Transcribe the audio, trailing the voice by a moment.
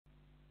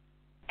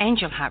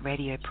Angel Heart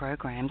Radio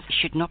programs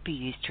should not be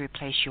used to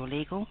replace your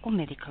legal or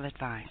medical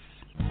advice.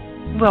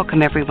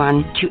 Welcome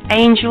everyone to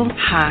Angel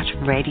Heart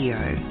Radio.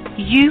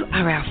 You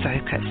are our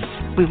focus.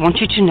 We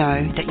want you to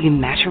know that you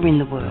matter in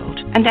the world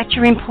and that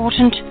you're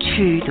important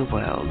to the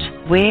world.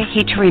 We're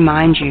here to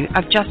remind you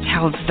of just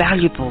how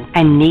valuable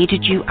and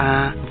needed you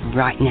are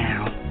right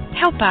now.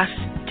 Help us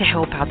to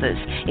help others.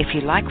 If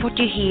you like what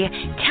you hear,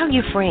 tell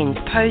your friends,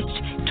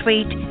 post,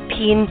 tweet,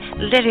 pin,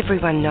 let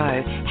everyone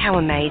know how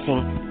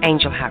amazing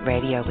Angel Heart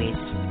Radio is.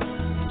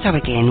 So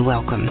again,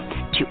 welcome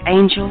to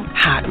Angel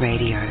Heart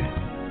Radio.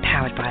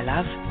 Powered by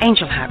love,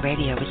 Angel Heart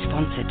Radio is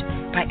sponsored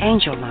by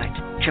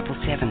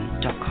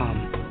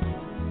AngelLight777.com.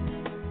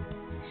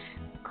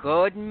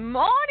 Good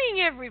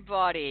morning,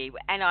 everybody.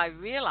 And I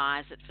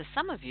realise that for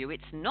some of you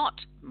it's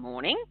not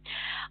morning.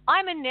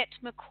 I'm Annette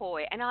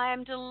McCoy, and I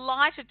am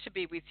delighted to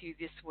be with you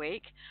this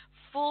week,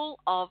 full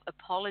of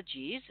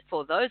apologies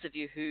for those of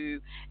you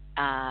who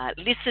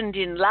listened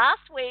in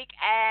last week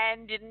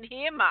and didn't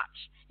hear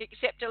much,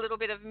 except a little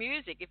bit of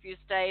music if you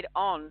stayed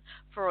on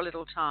for a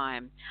little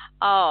time.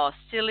 Oh,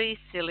 silly,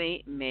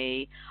 silly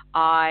me.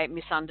 I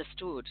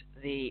misunderstood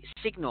the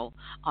signal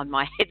on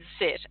my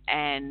headset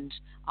and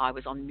I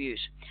was on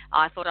mute.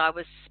 I thought I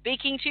was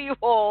speaking to you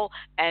all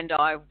and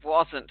I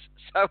wasn't,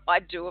 so I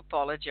do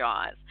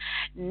apologise.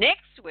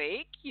 Next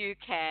week you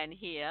can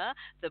hear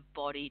the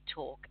Body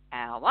Talk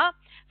Hour.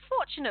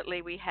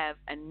 Fortunately, we have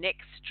an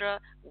extra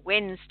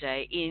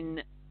Wednesday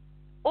in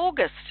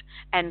August,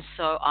 and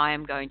so I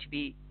am going to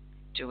be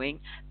doing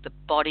the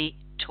Body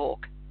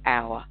Talk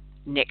Hour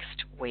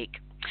next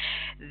week.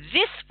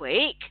 This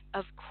week,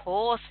 of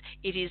course,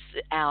 it is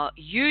our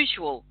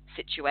usual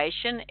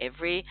situation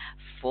every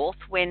fourth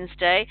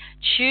Wednesday.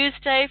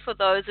 Tuesday, for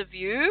those of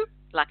you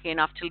lucky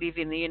enough to live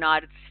in the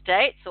United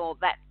States or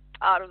that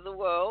part of the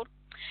world,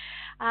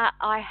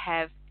 I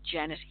have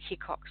Janet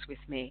Hickox with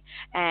me.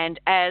 And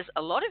as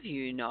a lot of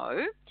you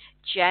know,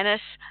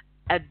 Janet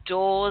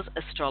adores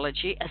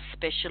astrology,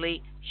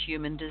 especially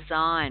human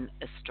design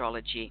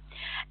astrology.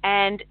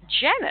 And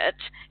Janet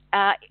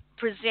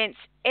presents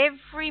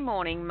every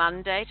morning,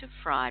 Monday to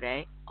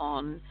Friday,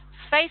 on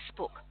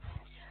Facebook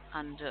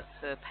under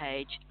her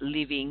page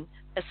Living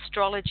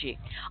Astrology.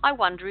 I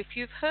wonder if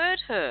you've heard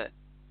her.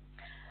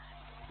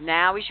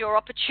 Now is your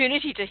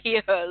opportunity to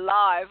hear her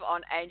live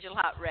on Angel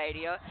Heart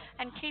Radio,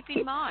 and keep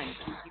in mind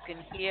you can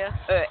hear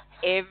her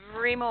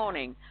every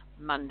morning,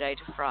 Monday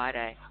to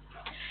Friday.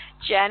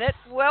 Janet,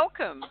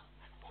 welcome.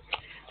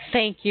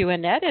 Thank you,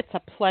 Annette. It's a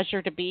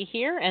pleasure to be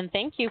here, and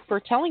thank you for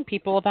telling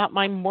people about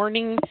my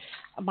morning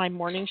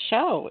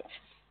show.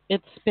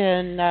 It's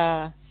been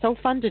so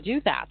fun to do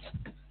that.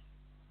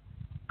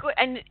 Good,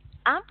 and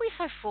aren't we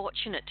so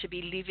fortunate to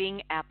be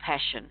living our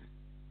passion?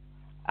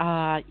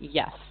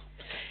 Yes,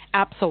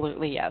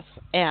 absolutely yes.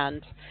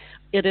 And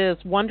it is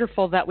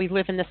wonderful that we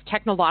live in this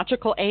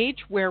technological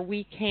age where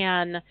we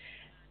can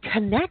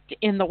connect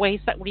in the ways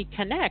that we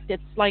connect.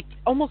 It's like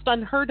almost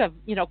unheard of.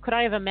 You know, could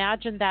I have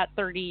imagined that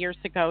 30 years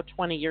ago,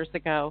 20 years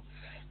ago,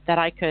 that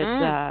I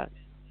could,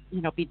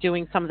 be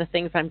doing some of the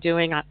things I'm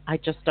doing? I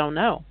just don't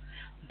know.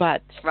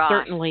 But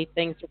certainly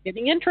things are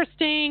getting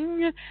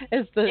interesting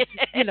as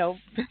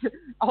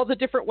all the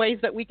different ways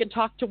that we can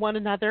talk to one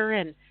another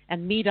and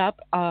meet up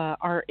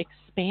are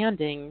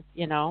expanding,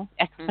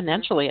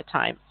 exponentially at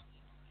times.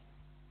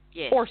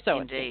 Yes, or so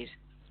indeed.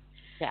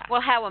 Yeah.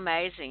 Well, how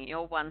amazing.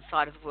 You're one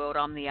side of the world,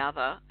 I'm the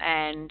other.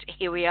 And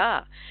here we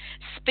are.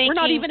 Speaking We're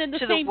not even in the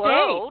to same the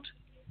world. day,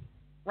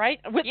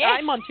 right? Yes.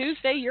 I'm on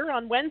Tuesday, you're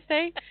on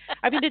Wednesday.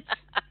 I mean,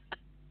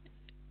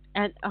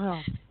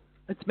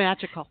 it's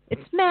magical.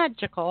 It's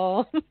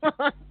magical.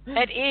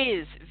 It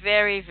is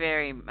very,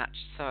 very much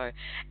so.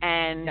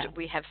 And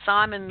we have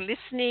Simon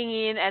listening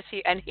in and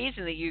he's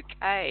in the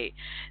UK.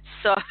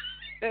 So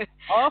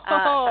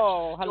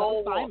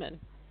hello, Simon.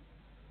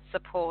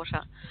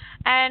 Supporter.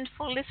 And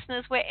for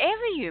listeners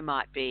wherever you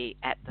might be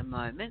at the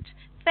moment,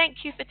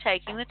 thank you for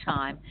taking the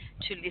time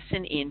to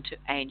listen in to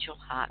Angel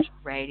Heart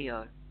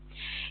Radio.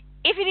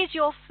 If it is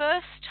your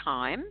first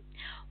time,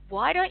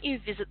 why don't you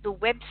visit the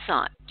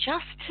website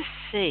just to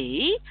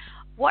see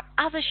what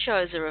other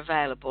shows are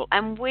available?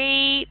 And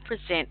we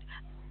present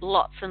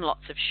lots and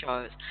lots of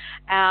shows.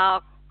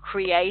 Our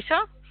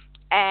creator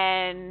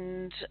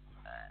and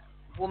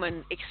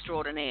woman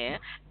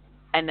extraordinaire,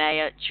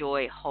 Anaya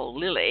Joy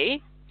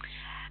Hole-Lily,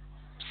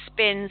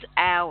 spends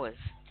hours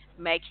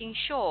making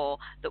sure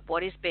that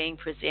what is being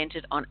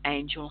presented on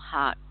Angel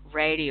Heart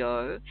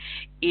Radio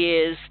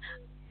is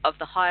of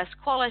the highest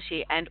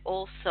quality and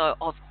also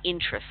of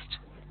interest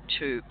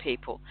to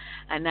people.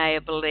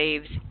 Anaya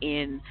believes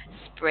in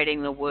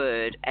spreading the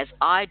word, as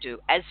I do,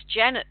 as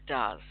Janet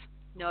does.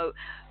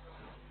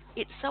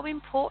 It's so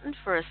important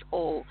for us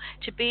all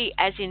to be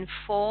as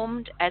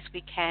informed as we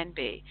can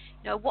be.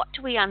 What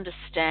do we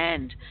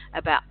understand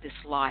about this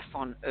life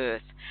on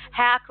Earth?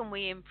 How can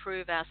we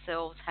improve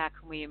ourselves? How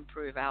can we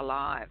improve our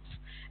lives?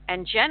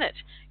 And Janet,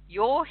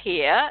 you're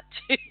here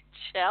to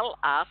tell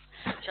us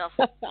just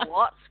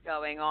what's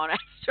going on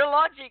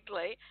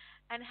astrologically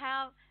and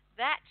how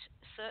that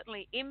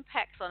certainly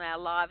impacts on our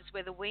lives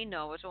whether we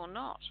know it or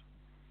not.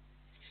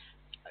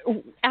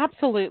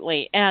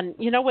 Absolutely. And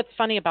you know what's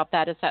funny about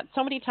that is that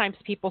so many times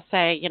people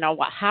say,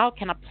 well, how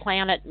can a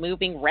planet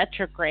moving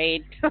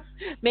retrograde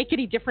make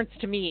any difference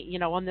to me,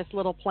 on this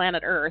little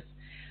planet Earth?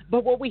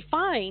 But what we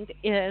find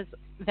is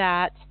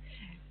that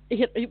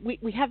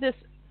we have this,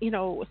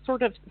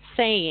 sort of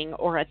saying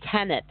or a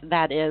tenet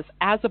that is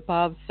as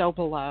above, so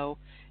below,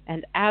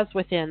 and as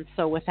within,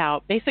 so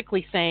without,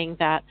 basically saying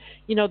that,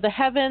 the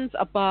heavens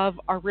above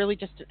are really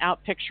just an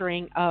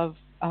outpicturing of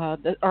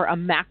or a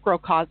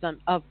macrocosm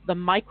of the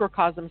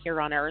microcosm here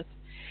on Earth,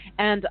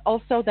 and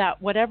also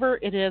that whatever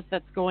it is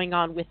that's going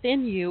on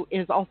within you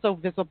is also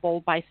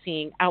visible by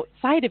seeing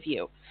outside of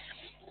you.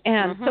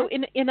 And so,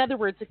 in other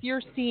words, if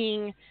you're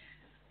seeing,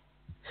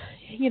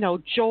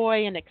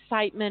 joy and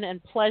excitement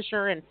and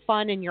pleasure and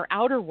fun in your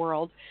outer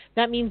world,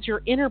 that means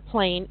your inner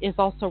plane is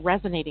also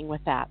resonating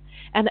with that.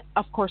 And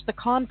of course, the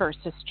converse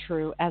is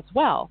true as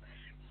well.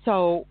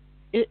 So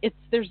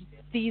there's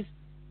these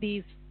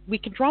we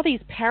can draw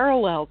these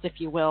parallels, if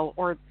you will,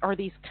 or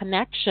these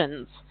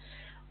connections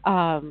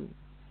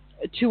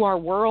to our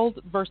world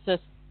versus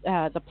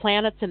the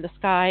planets in the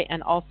sky,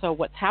 and also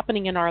what's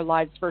happening in our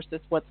lives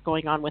versus what's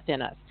going on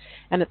within us.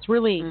 And it's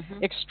really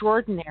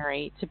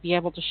extraordinary to be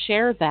able to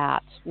share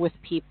that with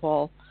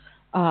people,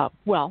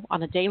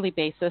 on a daily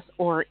basis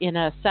or in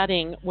a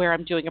setting where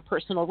I'm doing a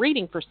personal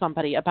reading for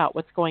somebody about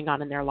what's going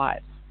on in their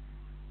lives.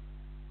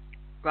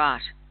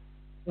 Right.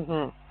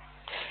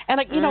 And,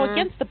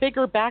 against the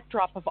bigger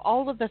backdrop of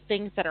all of the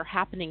things that are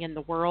happening in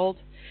the world,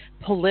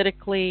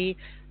 politically,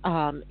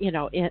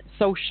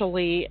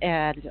 socially,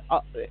 and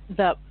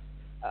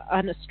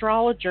an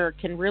astrologer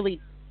can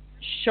really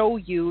show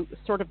you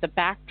sort of the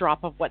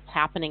backdrop of what's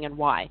happening and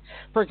why.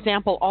 For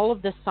example, all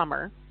of this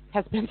summer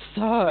has been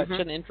such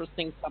an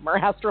interesting summer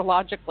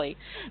astrologically,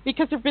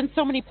 because there have been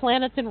so many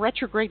planets in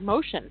retrograde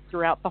motion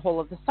throughout the whole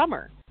of the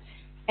summer.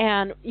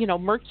 And,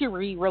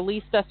 Mercury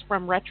released us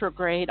from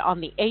retrograde on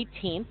the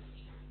 18th,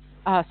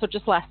 so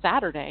just last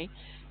Saturday,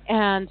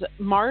 and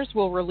Mars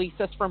will release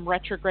us from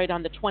retrograde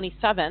on the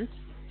 27th,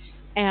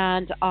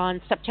 and on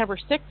September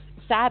 6th,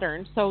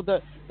 Saturn. So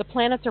the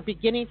planets are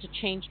beginning to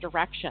change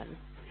direction.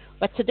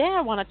 But today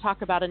I want to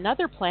talk about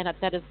another planet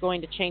that is going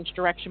to change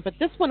direction, but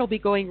this one will be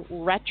going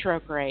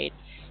retrograde,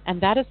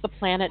 and that is the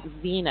planet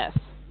Venus.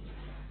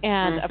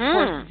 And, of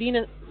course,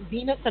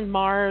 Venus and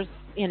Mars,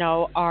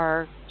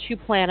 are two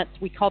planets.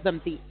 We call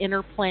them the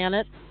inner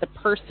planets, the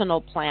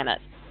personal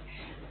planets.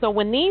 So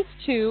when these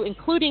two,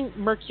 including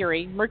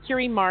Mercury,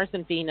 Mars,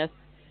 and Venus,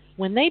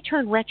 when they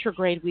turn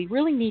retrograde, we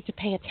really need to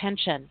pay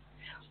attention,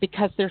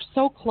 because they're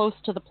so close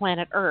to the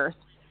planet Earth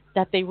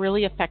that they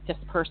really affect us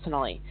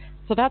personally.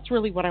 So that's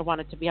really what I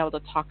wanted to be able to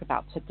talk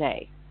about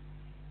today.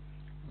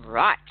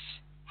 Right.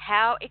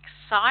 How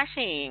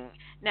exciting.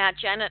 Now,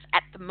 Janet,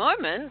 at the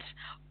moment,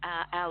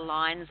 our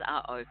lines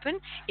are open.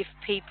 If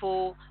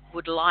people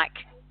would like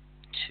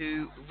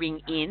to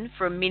ring in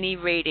for a mini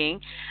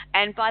reading,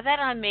 and by that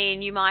I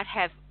mean you might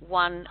have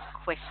one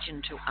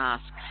question to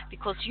ask,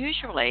 because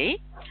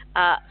usually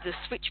the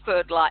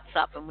switchboard lights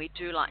up and we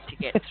do like to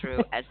get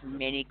through as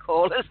many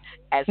callers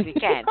as we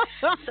can.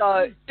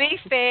 So be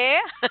fair.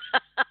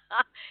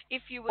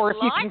 If you would or if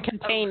like you can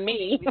contain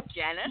me with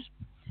Janet,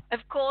 of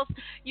course,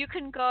 you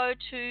can go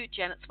to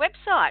Janet's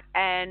website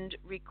and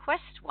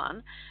request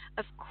one.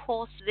 Of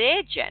course,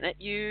 there, Janet,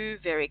 you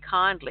very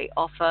kindly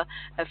offer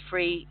a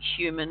free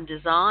human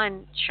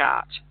design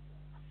chart.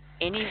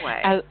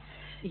 Anyway.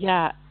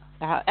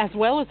 As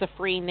well as a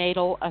free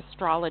natal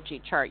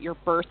astrology chart, your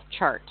birth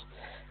chart.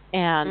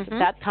 And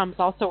that comes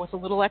also with a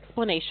little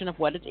explanation of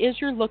what it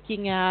is you're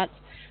looking at,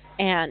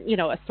 and,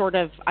 a sort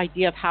of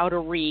idea of how to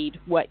read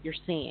what you're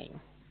seeing.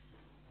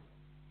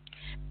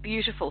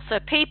 Beautiful. So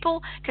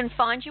people can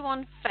find you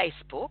on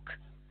Facebook,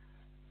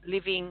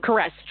 Living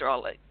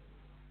Astrology.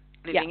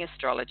 Living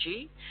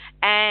Astrology,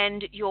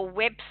 and your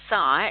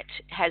website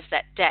has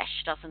that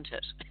dash, doesn't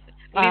it?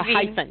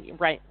 Hyphen,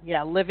 right?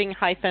 Yeah, living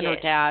hyphen or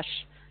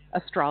dash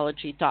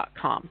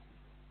astrology.com.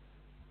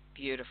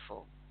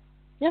 Beautiful.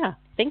 Yeah,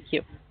 thank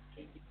you.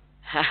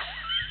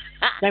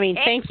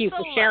 Thank you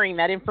for sharing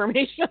that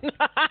information. Well,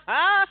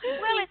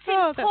 it's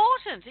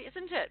important,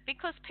 isn't it?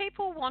 Because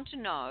people want to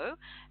know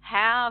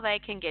how they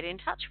can get in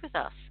touch with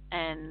us.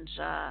 And,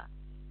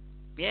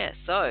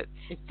 so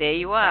there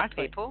you are,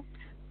 people.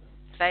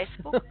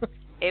 Facebook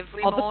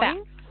every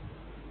morning.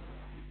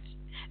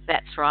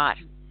 That's right.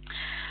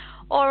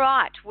 All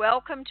right.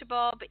 Welcome to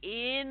Bob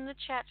in the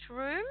chat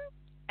room.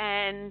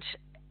 And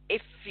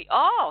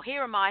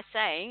here am I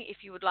saying, if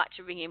you would like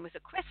to ring in with a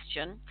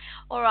question.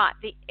 All right.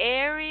 The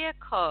area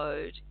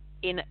code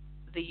in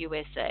the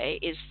USA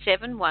is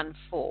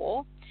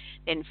 714,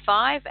 then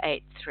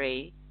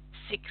 583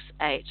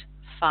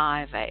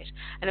 6858.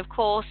 And of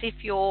course, if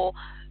you're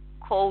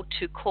called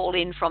to call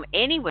in from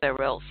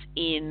anywhere else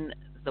in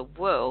the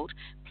world,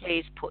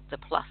 please put the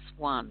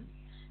 +1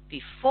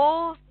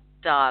 before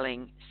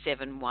dialing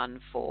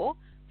 714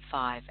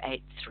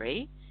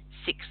 583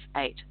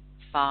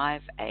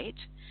 6858,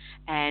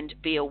 and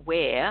be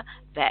aware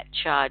that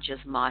charges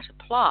might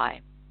apply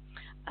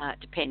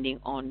depending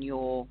on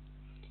your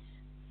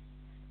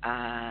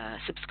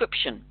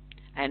subscription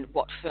and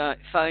what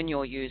phone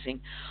you're using.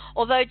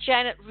 Although,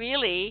 Janet,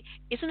 really,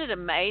 isn't it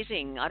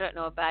amazing? I don't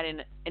know about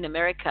in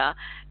America.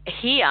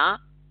 Here,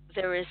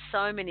 there is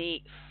so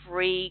many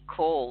free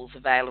calls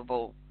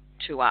available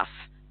to us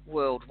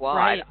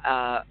worldwide.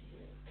 Right.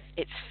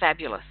 It's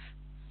fabulous.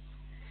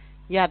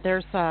 Yeah,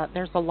 there's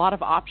a lot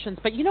of options.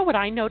 But you know what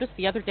I noticed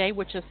the other day,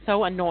 which is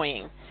so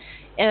annoying,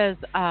 is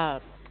I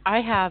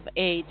have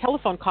a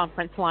telephone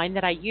conference line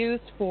that I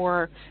use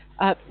for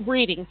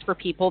readings for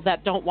people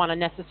that don't want to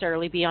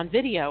necessarily be on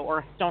video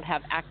or don't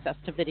have access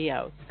to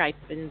video, Skype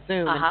and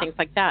Zoom and things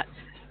like that.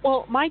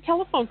 Well, my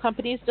telephone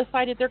company has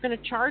decided they're going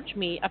to charge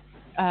me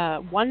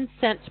 1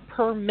 cent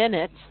per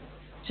minute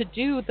to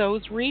do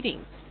those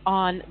readings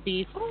on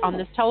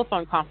this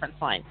telephone conference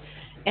line.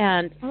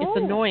 And it's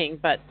annoying,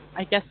 but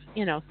I guess,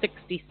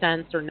 60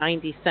 cents or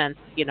 90 cents,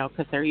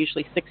 because they're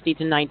usually 60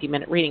 to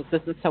 90-minute readings,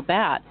 isn't so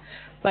bad.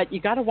 But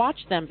you got to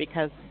watch them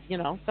because,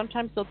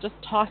 sometimes they'll just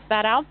toss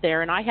that out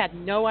there, and I had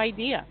no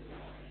idea.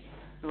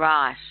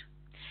 Right.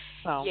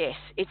 So. Yes,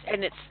 it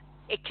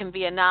can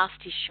be a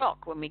nasty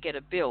shock when we get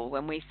a bill,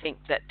 when we think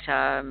that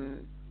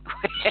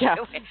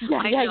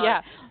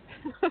yeah.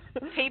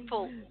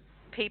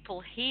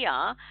 People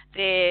here,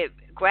 their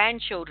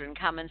grandchildren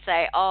come and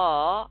say,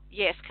 "Oh,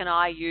 yes, can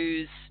I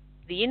use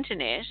the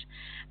internet?"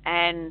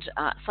 And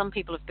some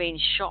people have been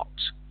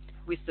shocked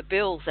with the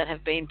bills that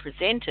have been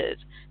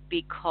presented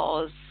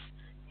because,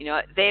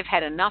 they've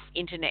had enough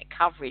internet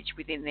coverage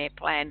within their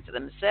plan for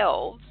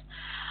themselves,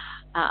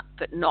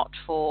 but not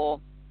for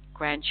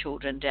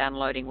grandchildren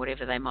downloading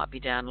whatever they might be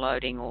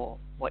downloading or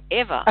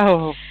whatever.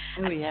 Oh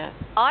yeah.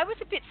 I was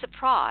a bit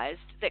surprised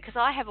that, because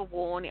I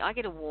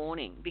get a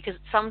warning, because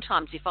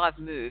sometimes if I've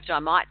moved, I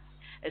might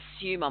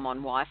assume I'm on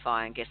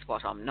Wi-Fi, and guess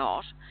what, I'm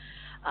not.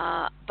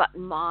 But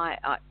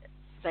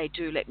they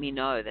do let me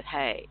know that,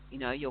 hey,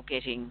 you're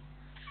getting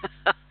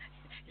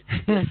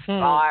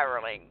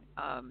spiraling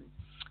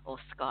or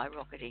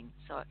skyrocketing.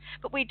 So,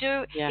 but we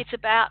do. Yeah. It's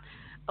about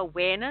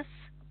awareness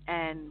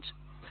and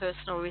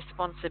personal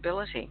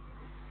responsibility.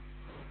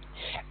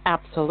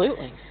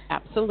 Absolutely.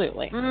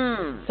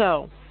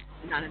 So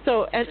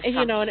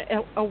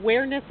and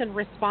awareness and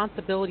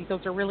responsibility,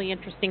 those are really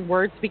interesting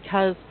words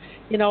because,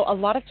 a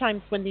lot of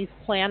times when these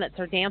planets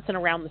are dancing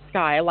around the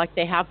sky, like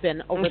they have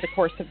been over the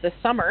course of this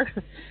summer,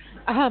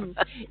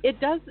 it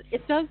does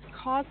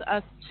cause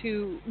us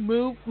to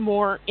move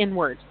more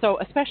inward. So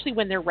especially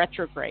when they're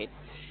retrograde,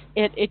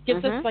 it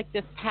gives us like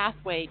this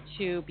pathway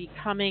to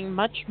becoming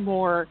much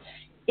more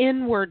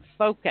inward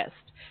focused.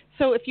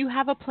 So if you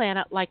have a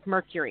planet like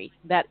Mercury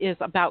that is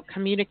about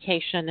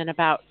communication and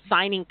about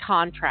signing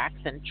contracts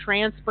and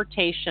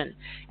transportation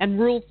and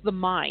rules the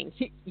mind,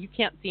 you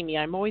can't see me.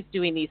 I'm always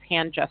doing these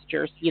hand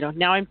gestures.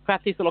 Now I've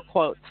got these little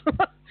quotes,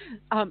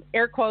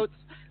 air quotes,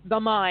 the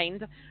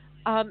mind.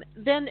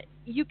 Then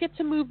you get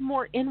to move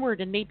more inward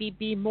and maybe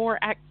be more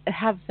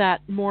have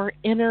that more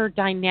inner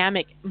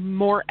dynamic,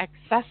 more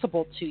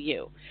accessible to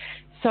you.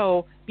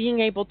 So being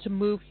able to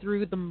move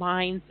through the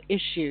mind's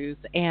issues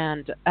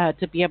and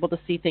to be able to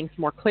see things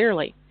more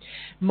clearly.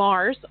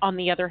 Mars, on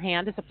the other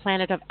hand, is a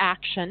planet of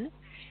action.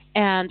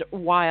 And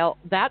while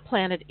that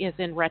planet is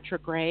in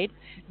retrograde,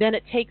 then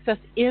it takes us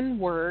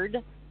inward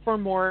for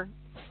more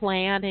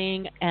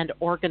planning and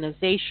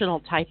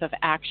organizational type of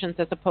actions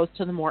as opposed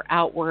to the more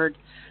outward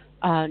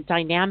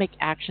dynamic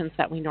actions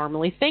that we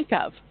normally think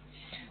of.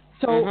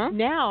 So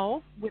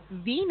now with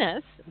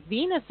Venus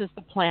is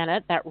the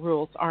planet that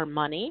rules our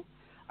money,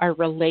 our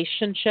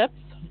relationships,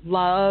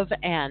 love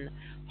and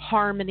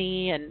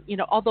harmony, and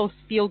all those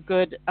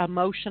feel-good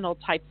emotional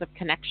types of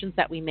connections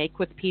that we make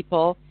with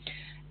people.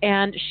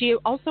 And she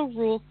also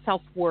rules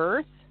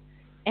self-worth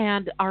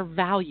and our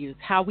values,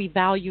 how we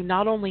value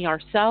not only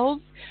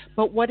ourselves,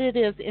 but what it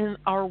is in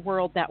our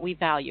world that we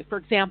value. For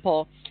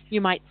example, you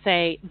might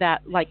say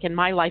that, like in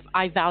my life,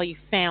 I value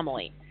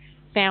family.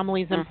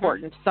 Family is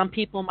important. Some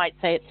people might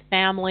say it's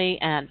family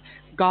and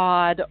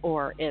God,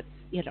 or it's,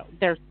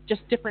 there's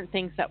just different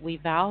things that we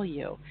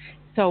value.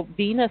 So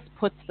Venus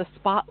puts the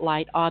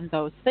spotlight on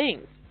those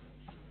things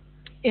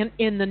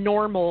in the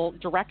normal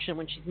direction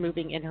when she's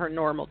moving in her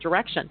normal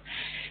direction.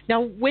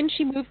 Now, when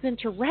she moves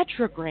into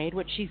retrograde,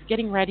 which she's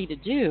getting ready to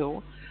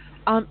do,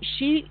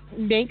 she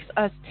makes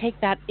us take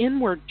that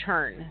inward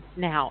turn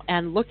now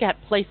and look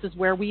at places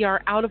where we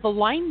are out of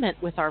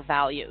alignment with our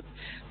values.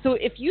 So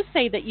if you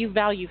say that you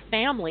value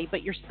family,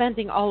 but you're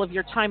spending all of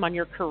your time on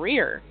your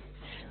career,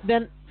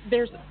 then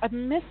there's a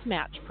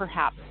mismatch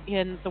perhaps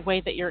in the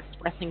way that you're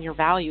expressing your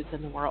values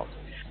in the world.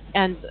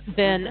 And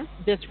then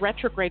this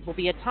retrograde will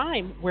be a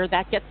time where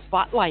that gets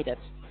spotlighted,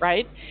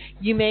 right?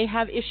 You may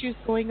have issues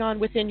going on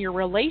within your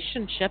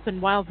relationship,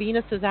 and while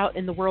Venus is out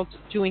in the world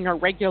doing a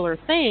regular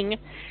thing,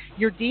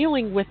 you're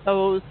dealing with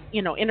those,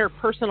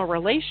 interpersonal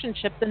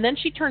relationships, and then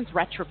she turns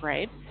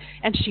retrograde,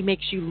 and she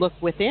makes you look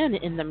within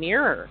in the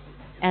mirror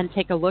and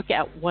take a look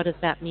at what does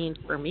that mean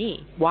for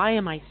me? Why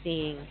am I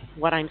seeing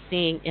what I'm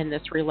seeing in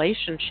this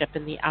relationship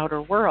in the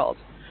outer world?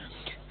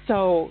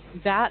 So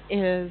that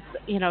is,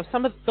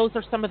 those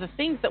are some of the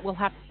things that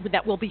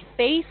we'll be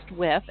faced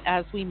with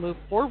as we move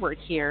forward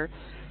here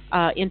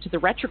into the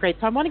retrograde.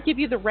 So I want to give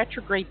you the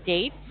retrograde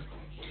dates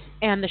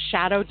and the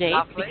shadow dates.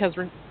 Lovely. Because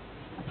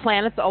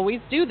planets always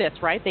do this,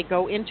 right? They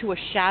go into a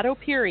shadow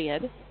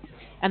period,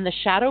 and the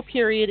shadow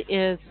period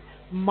is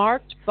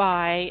marked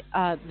by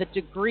the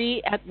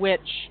degree at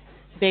which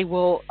they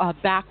will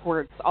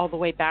backwards all the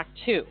way back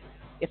to,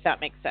 if that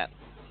makes sense.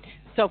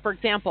 So, for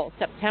example,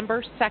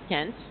 September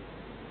 2nd,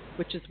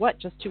 which is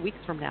just 2 weeks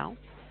from now,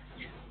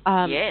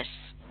 yes,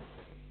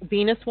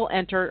 Venus will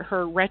enter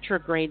her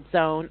retrograde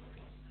zone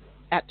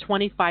at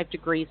 25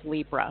 degrees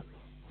Libra.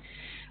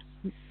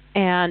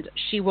 And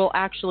she will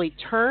actually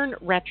turn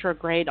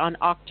retrograde on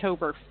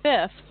October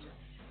 5th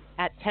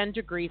at 10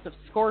 degrees of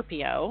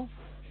Scorpio.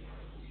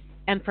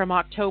 And from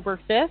October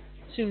 5th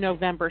to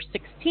November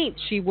 16th,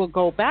 she will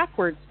go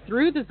backwards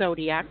through the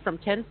zodiac from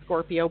 10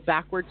 Scorpio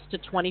backwards to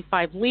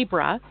 25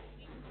 Libra.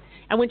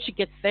 And when she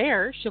gets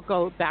there, she'll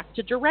go back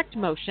to direct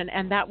motion,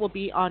 and that will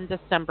be on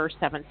December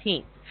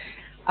 17th.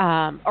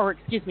 On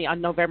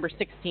November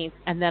 16th.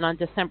 And then on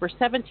December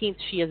 17th,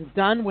 she is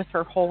done with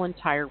her whole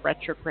entire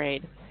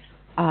retrograde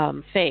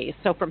phase.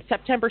 So from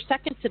September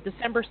 2nd to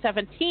December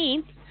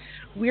 17th,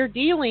 we're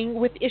dealing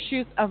with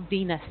issues of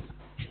Venus.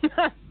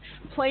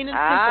 Plain and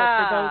simple.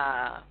 For those,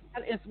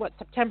 that is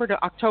September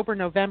to October,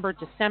 November,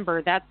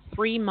 December. That's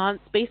 3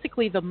 months.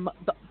 Basically,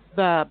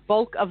 the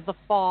bulk of the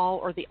fall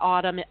or the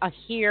autumn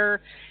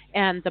here,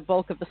 and the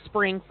bulk of the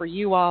spring for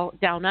you all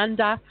down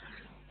under.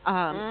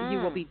 You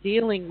will be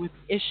dealing with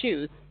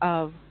issues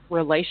of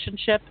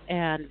relationship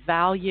and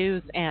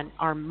values and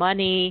our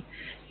money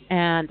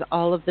and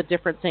all of the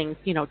different things,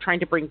 trying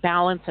to bring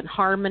balance and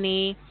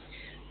harmony.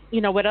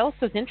 What else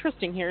is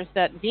interesting here is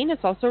that Venus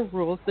also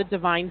rules the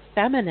divine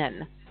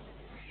feminine.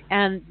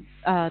 And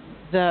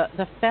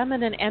the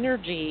feminine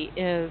energy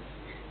is,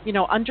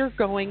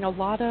 undergoing a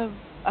lot of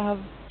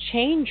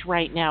change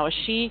right now.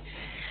 She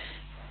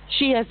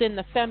as in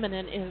the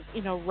feminine is,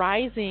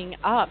 rising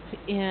up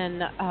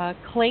in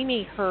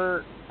claiming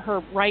her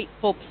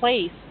rightful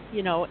place,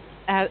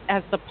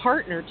 as the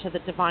partner to the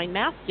divine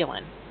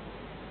masculine.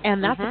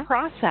 And that's a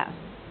process,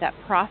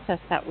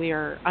 that we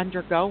are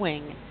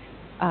undergoing,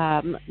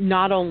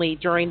 not only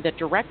during the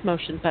direct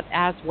motion, but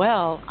as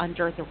well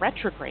under the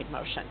retrograde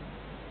motion.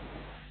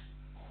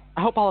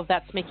 I hope all of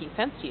that's making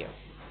sense to you.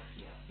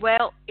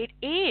 Well, it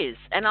is.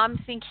 And I'm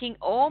thinking,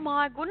 oh,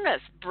 my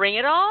goodness, bring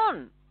it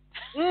on.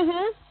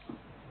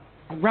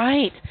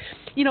 Right.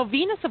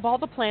 Venus, of all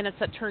the planets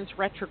that turns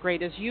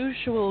retrograde, is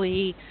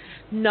usually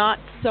not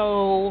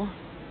so...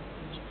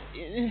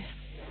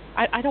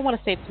 I don't want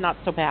to say it's not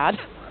so bad.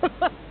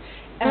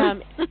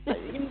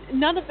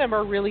 None of them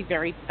are really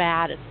very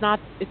bad.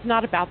 It's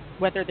not about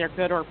whether they're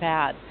good or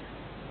bad.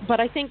 But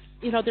I think,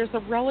 there's a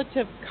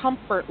relative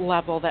comfort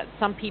level that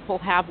some people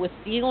have with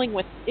dealing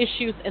with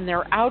issues in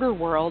their outer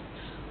world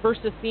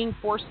versus being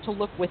forced to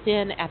look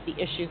within at the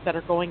issues that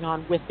are going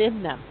on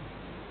within them.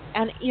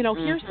 And,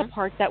 here's the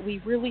part that we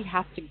really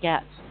have to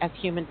get as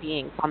human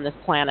beings on this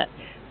planet,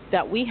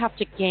 that we have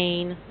to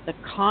gain the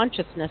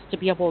consciousness to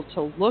be able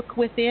to look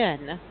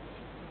within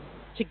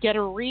to get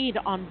a read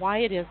on why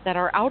it is that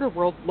our outer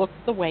world looks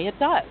the way it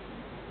does.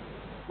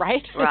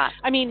 Right? Right.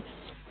 I mean,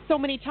 so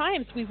many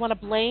times we want to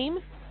blame,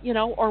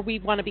 or we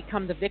want to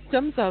become the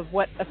victims of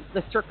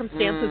the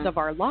circumstances of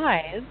our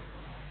lives.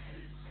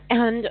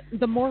 And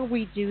the more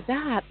we do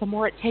that, the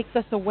more it takes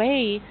us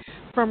away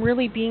from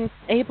really being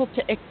able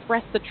to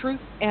express the truth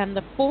and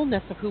the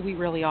fullness of who we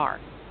really are.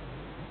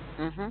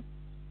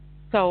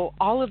 So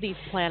all of these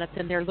planets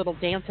and their little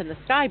dance in the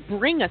sky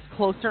bring us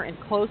closer and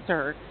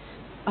closer,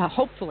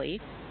 hopefully,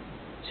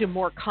 to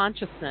more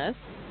consciousness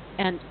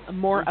and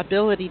more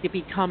ability to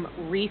become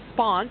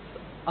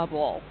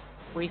responsible.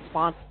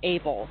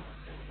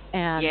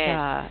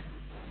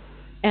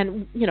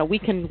 And we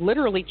can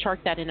literally chart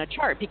that in a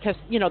chart because,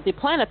 the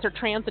planets are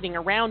transiting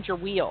around your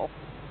wheel.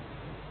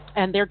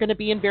 And they're going to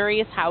be in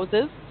various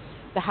houses.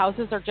 The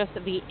houses are just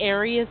the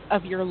areas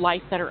of your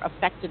life that are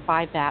affected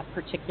by that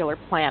particular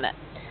planet.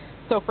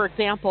 So, for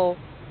example,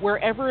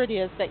 wherever it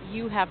is that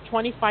you have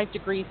 25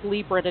 degrees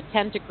Libra to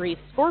 10 degrees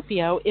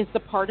Scorpio is the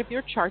part of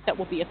your chart that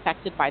will be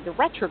affected by the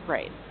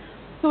retrograde.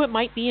 So it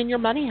might be in your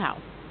money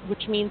house,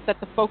 which means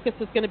that the focus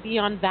is going to be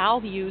on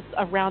values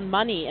around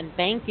money and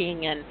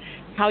banking and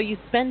how you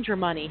spend your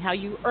money, how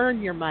you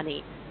earn your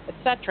money,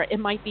 etc. It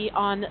might be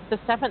on the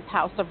 7th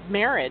house of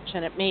marriage,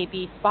 and it may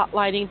be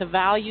spotlighting the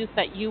values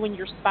that you and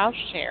your spouse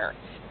share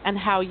and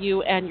how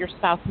you and your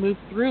spouse move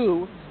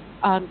through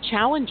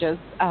challenges,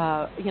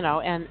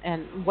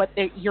 and what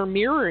you're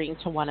mirroring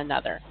to one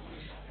another.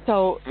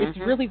 So it's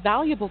really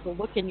valuable to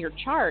look in your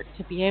chart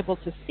to be able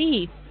to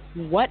see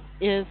what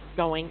is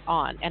going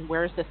on and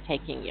where is this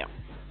taking you.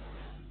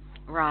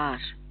 Right.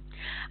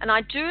 And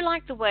I do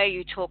like the way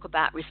you talk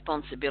about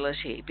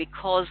responsibility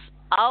because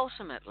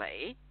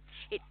ultimately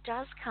it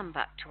does come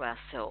back to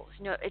ourselves.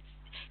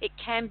 it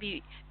can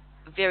be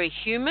very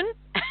human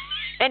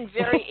and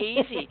very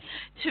easy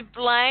to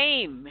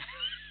blame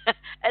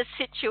a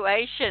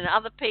situation,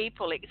 other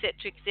people,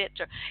 etc.,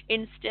 etc.,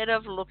 instead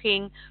of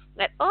looking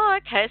at, oh,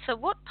 okay, so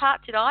what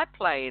part did I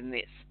play in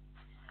this?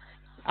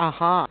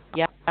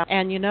 Yeah.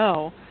 And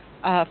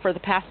for the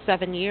past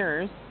 7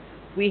 years,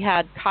 we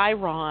had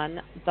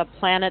Chiron, the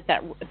planet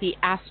the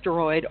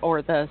asteroid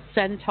or the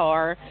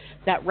centaur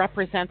that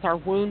represents our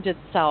wounded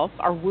self,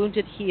 our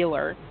wounded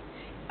healer,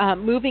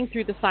 moving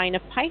through the sign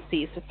of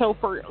Pisces. So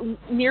for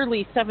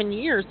nearly 7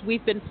 years,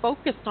 we've been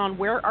focused on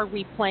where are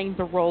we playing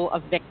the role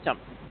of victim?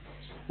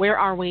 Where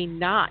are we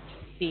not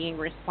being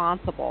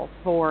responsible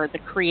for the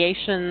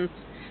creations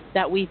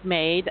that we've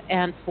made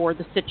and for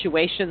the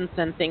situations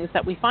and things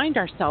that we find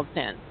ourselves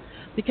in?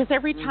 Because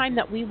every time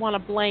that we want to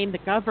blame the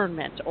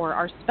government or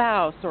our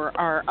spouse or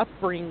our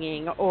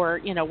upbringing or,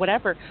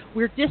 whatever,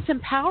 we're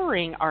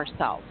disempowering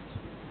ourselves,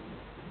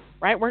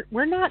 right?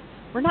 We're not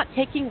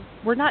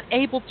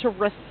able to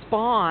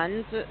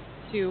respond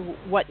to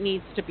what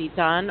needs to be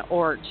done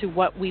or to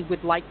what we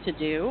would like to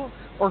do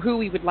or who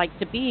we would like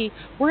to be.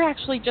 We're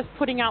actually just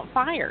putting out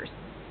fires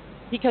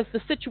because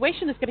the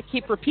situation is going to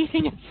keep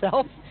repeating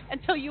itself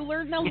until you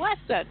learn the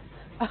lesson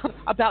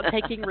about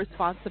taking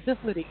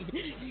responsibility.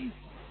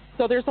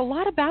 So there's a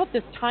lot about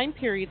this time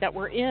period that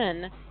we're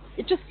in.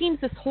 It just seems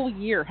this whole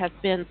year has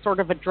been sort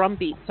of a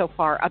drumbeat so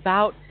far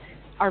about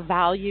our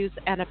values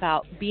and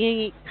about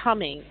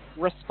becoming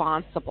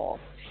responsible.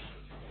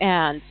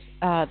 And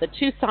the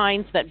two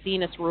signs that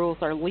Venus rules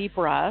are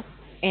Libra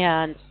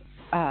and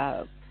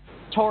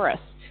Taurus.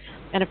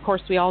 And, of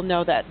course, we all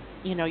know that,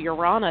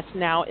 Uranus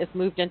now is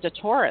moved into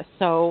Taurus.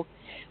 So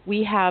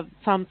we have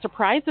some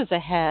surprises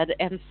ahead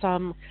and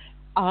some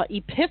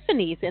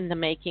epiphanies in the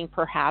making,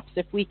 perhaps,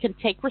 if we can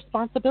take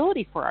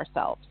responsibility for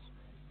ourselves.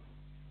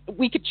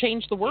 We could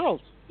change the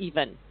world,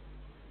 even.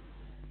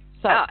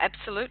 So. Oh,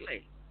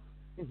 absolutely.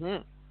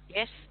 Mm-hmm.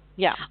 Yes.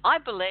 Yeah. I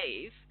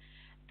believe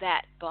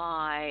that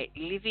by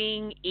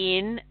living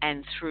in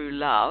and through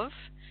love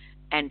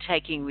and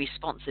taking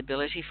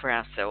responsibility for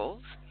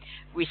ourselves,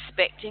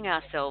 respecting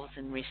ourselves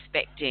and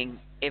respecting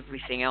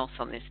everything else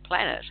on this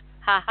planet,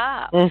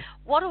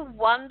 what a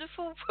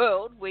wonderful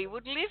world we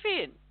would live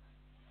in.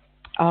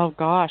 Oh,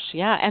 gosh,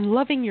 yeah. And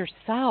loving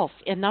yourself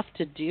enough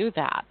to do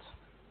that.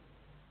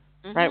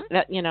 Mm-hmm. Right?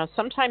 That,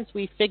 sometimes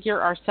we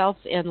figure ourselves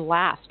in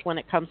last when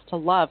it comes to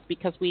love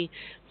because we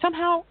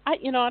somehow, I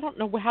don't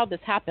know how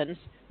this happens,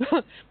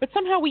 but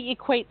somehow we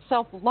equate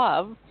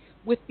self-love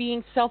with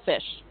being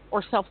selfish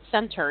or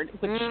self-centered,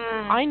 which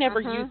I never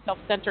use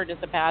self-centered as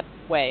a bad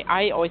way.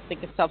 I always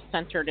think of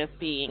self-centered as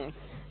being,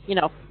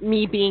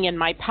 me being in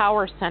my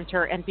power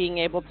center and being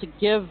able to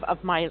give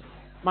of my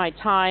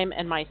time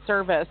and my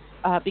service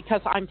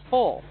because I'm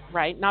full,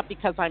 right? Not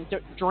because I'm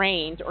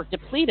drained or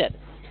depleted.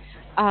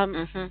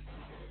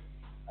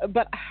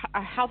 But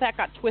how that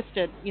got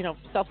twisted,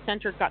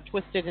 self-centered got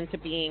twisted into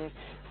being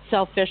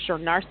selfish or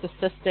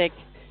narcissistic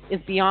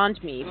is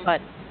beyond me.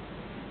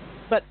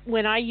 But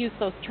when I use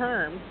those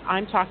terms,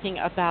 I'm talking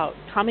about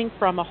coming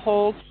from a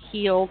whole,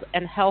 healed,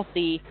 and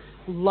healthy,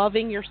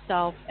 loving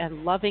yourself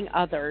and loving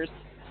others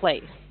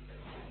place.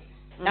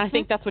 And I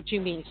think that's what you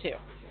mean, too.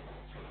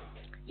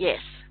 Yes.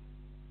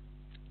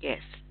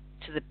 Yes.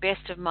 To the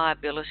best of my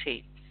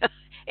ability.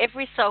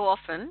 Every so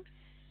often,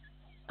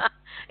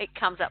 it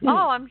comes up,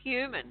 oh, I'm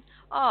human.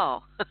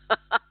 Oh.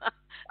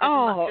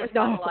 Oh,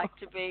 no. I'd like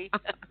to be.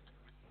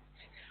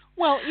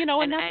 Well,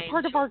 and that's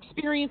part of our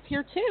experience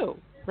here, too,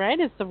 right?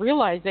 It's the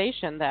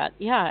realization that,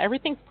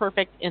 everything's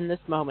perfect in this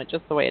moment,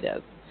 just the way it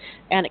is.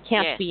 And it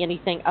can't be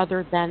anything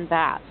other than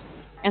that.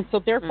 And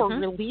so, therefore,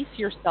 release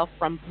yourself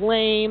from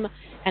blame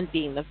and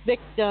being the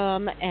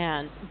victim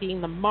and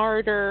being the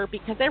martyr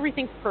because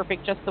everything's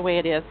perfect just the way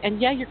it is.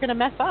 And, you're going to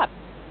mess up.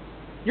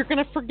 You're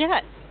going to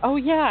forget. Oh,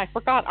 I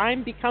forgot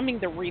I'm becoming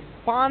the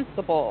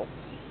responsible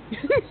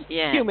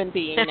human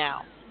being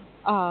now.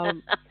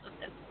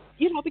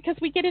 Because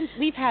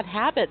we've had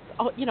habits,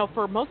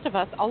 for most of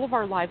us, all of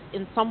our lives,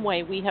 in some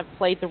way, we have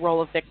played the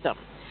role of victim.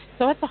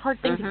 So that's a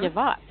hard thing to give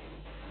up.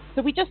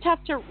 So we just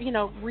have to,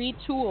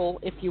 retool,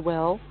 if you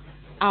will,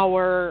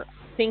 our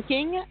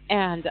thinking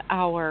and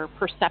our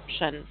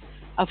perception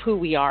of who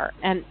we are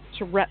and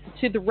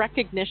to the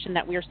recognition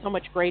that we are so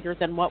much greater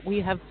than what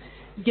we have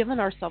given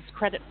ourselves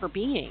credit for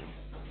being.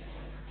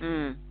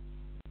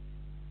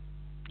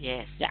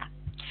 Yes. Yeah.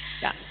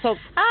 So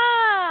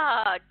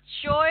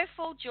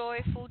joyful,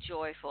 joyful,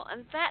 joyful.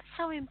 And that's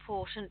so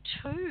important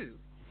too.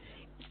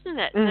 Isn't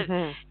it?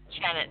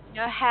 Janet,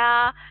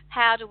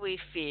 how do we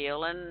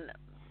feel and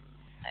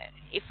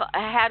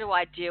how do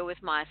I deal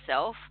with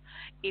myself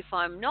if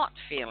I'm not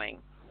feeling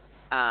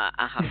 100%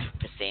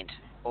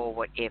 or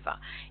whatever?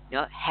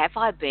 Have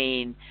I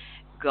been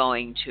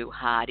going too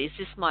hard? Is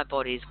this my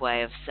body's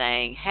way of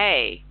saying,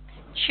 hey,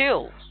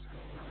 chill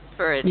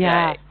for a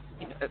day?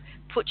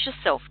 Put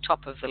yourself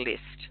top of the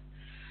list.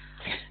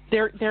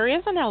 There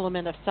is an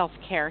element of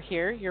self-care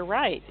here. You're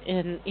right.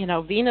 And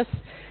Venus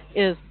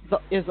is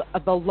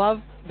the love,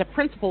 the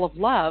principle of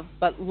love,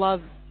 but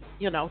love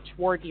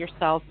toward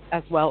yourself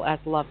as well as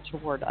love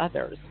toward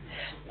others.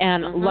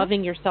 And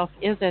loving yourself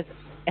is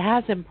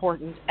as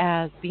important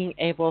as being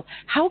able.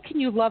 How can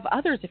you love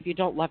others if you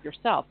don't love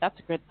yourself? That's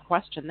a good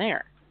question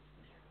there.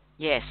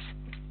 Yes.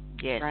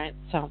 Right?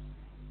 So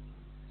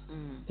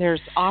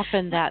there's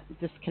often that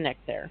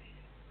disconnect there.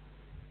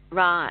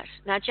 Right.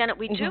 Now, Janet,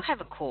 we do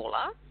have a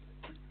caller.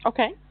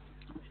 Okay.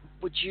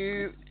 Would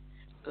you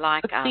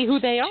like Let's us see who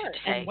they are to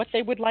take... and what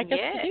they would like us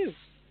to do.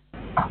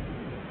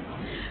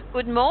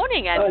 Good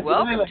morning and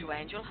welcome to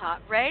Angel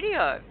Heart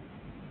Radio.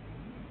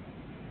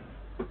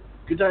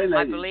 Good day, ladies.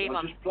 I believe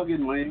I'll just plug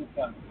in my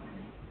info.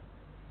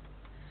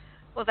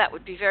 Well, that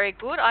would be very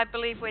good. I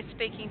believe we're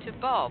speaking to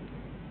Bob.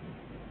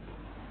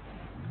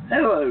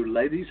 Hello,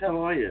 ladies. How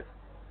are you?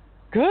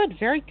 Good,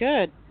 very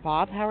good.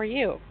 Bob, how are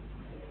you?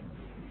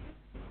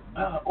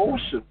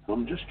 Awesome.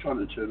 I'm just trying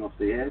to turn off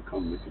the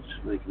aircon because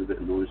it's making a bit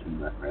of noise in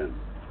the background.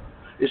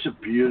 It's a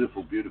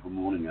beautiful, beautiful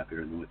morning up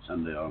here in the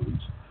Whitsunday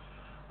Islands.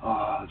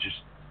 I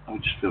just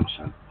feel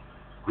so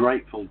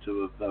grateful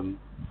to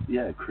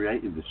have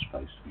created this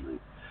space for me.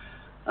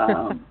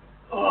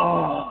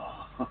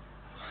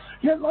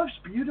 Yeah, life's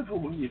beautiful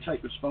when you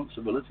take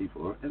responsibility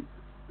for it,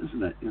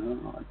 isn't it?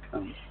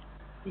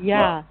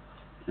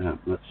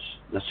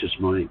 That's just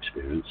my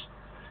experience.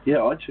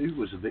 Yeah, I too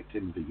was a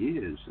victim for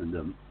years,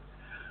 and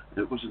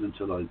it wasn't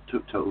until I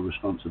took total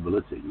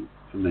responsibility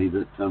for me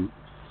that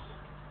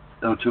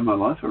I turned my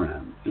life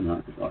around.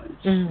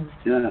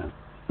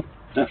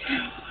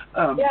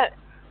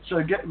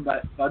 So getting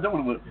back, I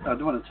don't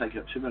want to take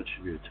up too much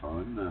of your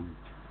time.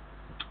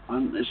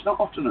 It's not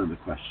often a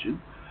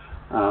question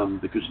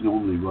because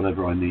normally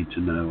whatever I need to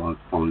know I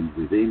find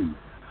within.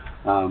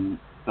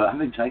 But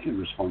having taken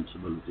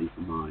responsibility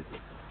for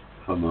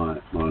my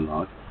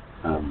life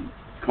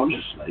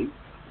consciously,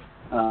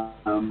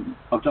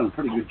 I've done a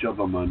pretty good job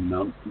on my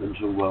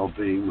mental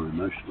well-being, my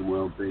emotional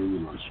well-being,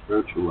 and my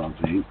spiritual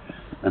well-being,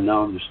 and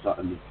now I'm just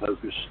starting to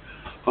focus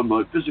on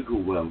my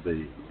physical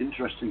well-being.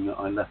 Interesting that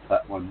I left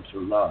that one to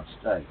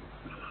last, eh?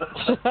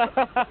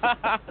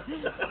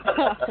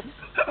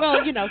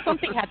 Well,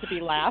 something had to be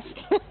last.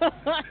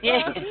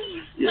 Yeah.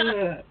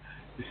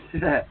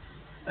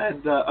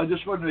 And I'm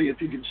just wondering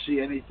if you can see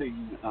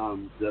anything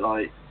that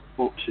I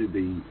ought to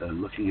be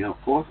looking out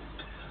for.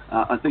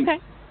 I think,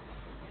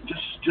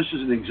 just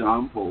as an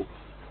example,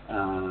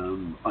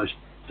 I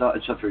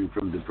started suffering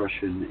from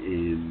depression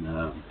in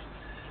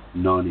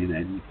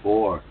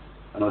 1984,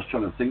 and I was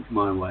trying to think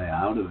my way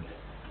out of it.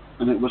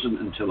 And it wasn't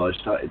until I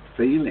started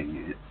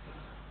feeling it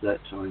that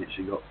I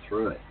actually got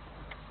through it.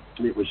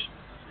 And it was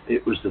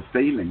the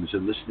feelings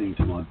and listening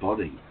to my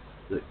body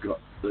that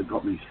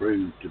got me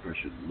through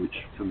depression,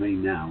 which for me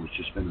now has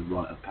just been a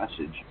rite of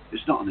passage.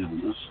 It's not an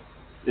illness.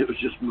 It was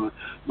just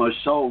my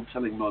soul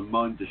telling my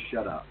mind to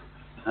shut up,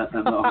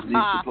 and I needed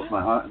to put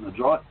my heart in the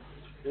drive.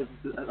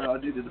 I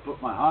needed to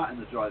put my heart in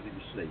the driving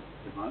seat,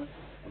 and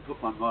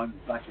put my mind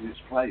back in its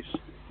place.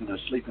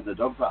 Sleep in the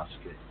dog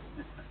basket.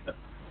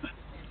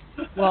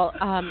 Well,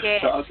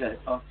 yes. So, okay,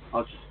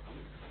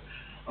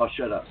 I'll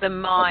shut up. The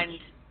mind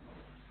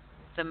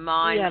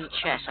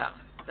chatter,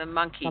 the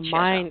monkey chatter. The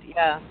mind,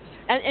 yeah.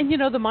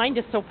 And the mind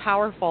is so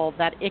powerful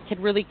that it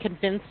can really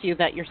convince you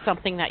that you're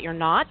something that you're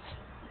not,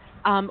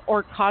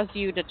 or cause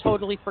you to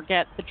totally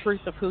forget the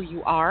truth of who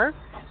you are.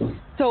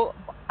 So,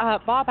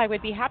 Bob, I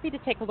would be happy to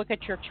take a look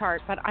at your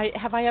chart, but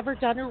have I ever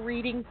done a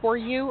reading for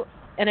you?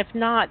 And if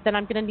not, then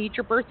I'm going to need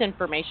your birth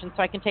information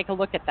so I can take a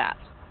look at that.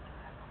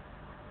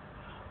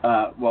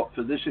 Well,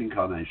 for this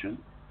incarnation.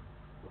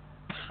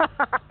 Okay.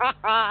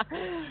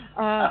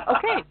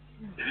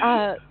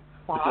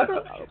 Bob,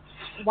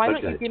 why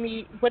don't you give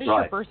me, what is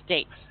your birth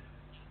date?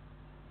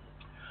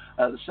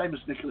 The same as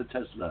Nikola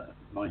Tesla,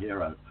 my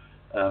hero.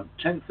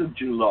 10th of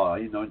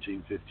July,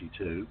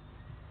 1952.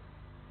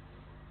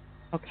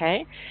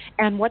 Okay.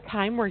 And what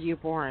time were you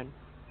born?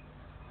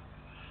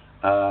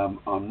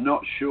 I'm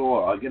not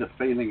sure. I get a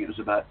feeling it was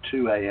about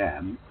 2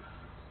 a.m.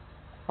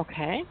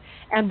 Okay.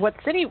 And what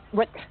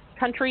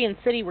country and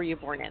city were you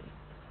born in?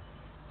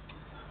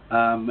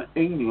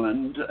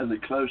 England, and the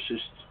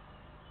closest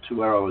to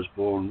where I was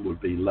born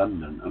would be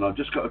London. And I've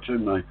just got to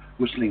turn my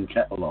whistling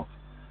kettle off.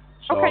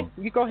 So okay,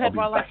 you go ahead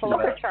while I pull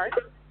up the chart.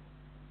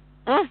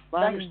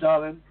 Thanks,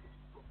 darling.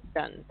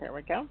 Done. There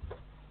we go.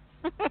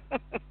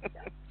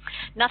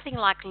 Nothing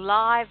like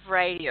live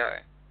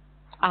radio.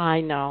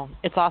 I know.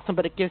 It's awesome,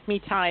 but it gives me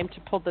time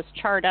to pull this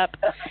chart up.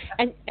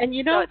 And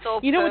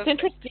what's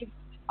interesting?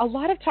 A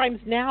lot of times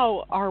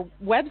now our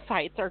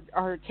websites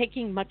are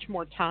taking much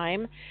more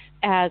time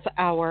as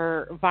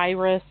our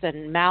virus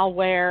and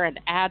malware and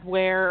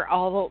adware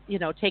all,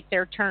 take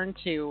their turn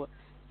to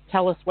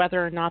tell us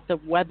whether or not the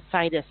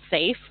website is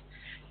safe.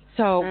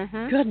 So,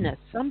 goodness,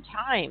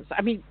 sometimes.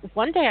 I mean,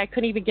 one day I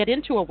couldn't even get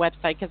into a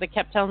website because it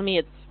kept telling me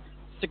its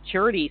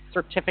security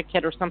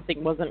certificate or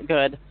something wasn't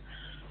good.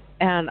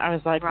 And I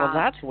was like, well,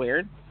 that's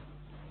weird.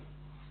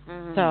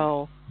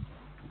 So,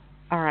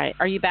 all right.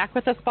 Are you back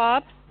with us,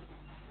 Bob?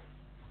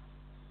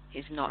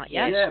 He's not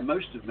yet. Yeah,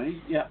 most of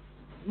me, yeah.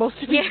 Most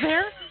of you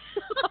there?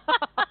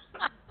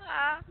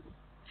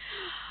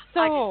 So,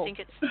 so. I just think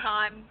it's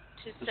time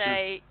to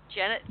say,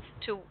 Janet,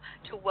 to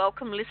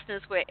welcome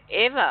listeners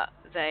wherever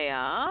they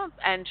are,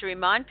 and to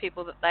remind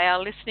people that they are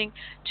listening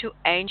to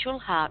Angel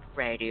Heart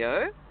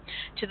Radio,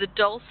 to the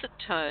dulcet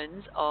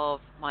tones of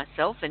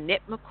myself,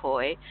 Annette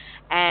McCoy,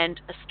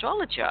 and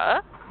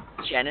astrologer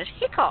Janet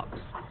Hickox.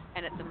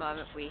 And at the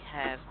moment we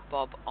have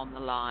Bob on the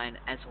line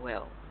as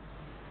well.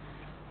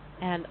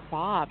 And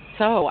Bob,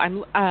 so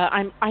I'm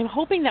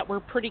hoping that we're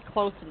pretty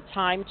close in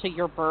time to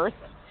your birth,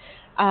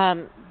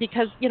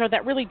 because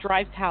that really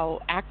drives how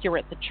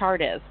accurate the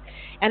chart is.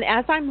 And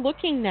as I'm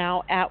looking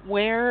now at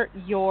where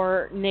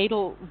your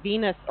natal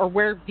Venus, or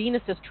where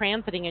Venus is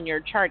transiting in your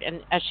chart,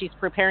 and as she's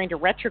preparing to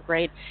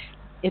retrograde,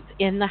 it's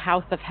in the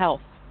house of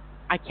health.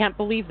 I can't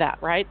believe that,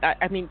 right?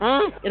 I mean,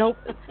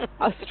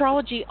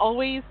 astrology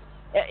always,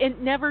 it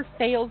never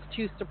fails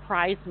to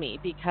surprise me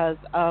because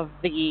of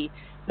the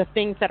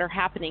things that are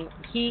happening.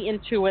 He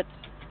intuits,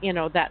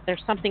 that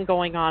there's something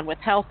going on with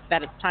health,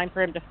 that it's time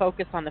for him to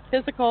focus on the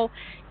physical,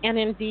 and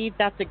indeed,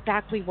 that's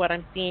exactly what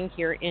I'm seeing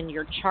here in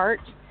your chart.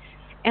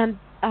 And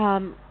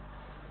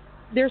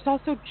there's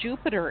also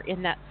Jupiter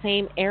in that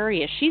same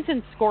area. She's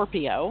in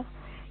Scorpio.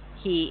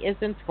 He is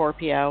in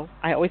Scorpio.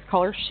 I always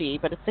call her she,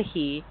 but it's a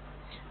he.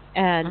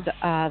 And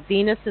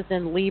Venus is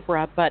in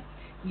Libra, but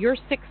your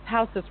sixth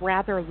house is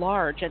rather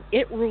large, and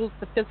it rules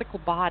the physical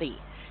body.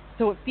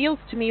 So it feels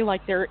to me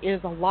like there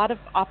is a lot of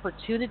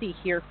opportunity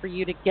here for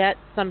you to get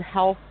some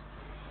health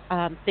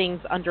things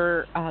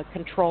under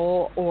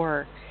control,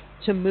 or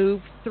to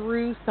move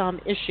through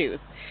some issues.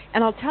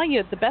 And I'll tell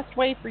you, the best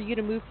way for you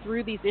to move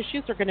through these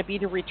issues are going to be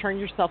to return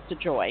yourself to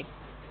joy,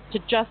 to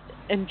just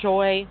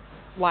enjoy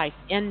life,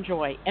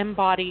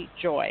 embody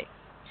joy.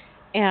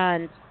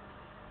 And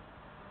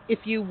if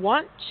you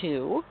want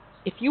to,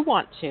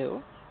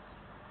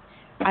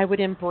 I would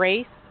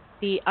embrace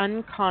the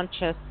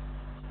unconscious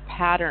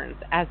patterns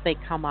as they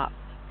come up,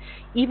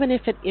 even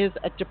if it is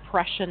a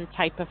depression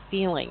type of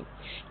feeling.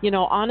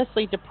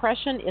 Honestly,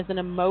 depression is an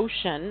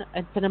emotion.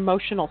 It's an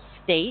emotional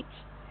state.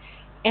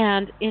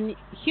 And in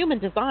human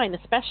design,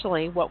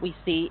 especially, what we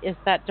see is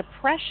that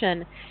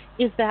depression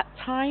is that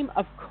time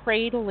of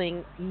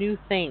cradling new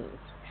things,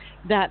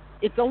 that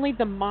it's only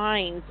the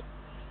mind's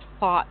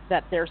thought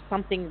that there's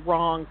something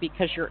wrong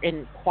because you're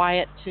in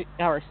quiet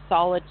or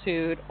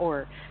solitude,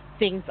 or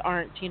things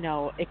aren't,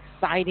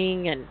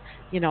 exciting and,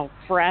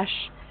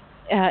 fresh.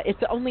 It's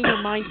only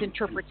your mind's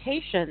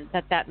interpretation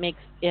that makes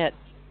it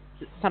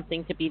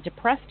something to be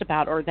depressed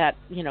about, or that,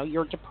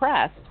 you're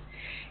depressed.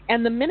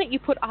 And the minute you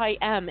put I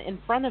am in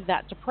front of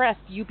that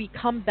depressed, you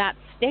become that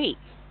state.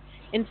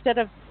 Instead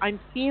of I'm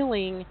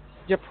feeling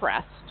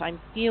depressed, I'm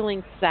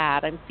feeling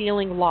sad, I'm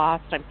feeling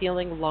lost, I'm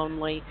feeling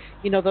lonely,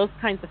 those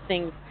kinds of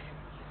things.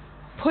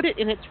 Put it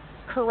in its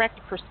correct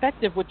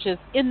perspective, which is,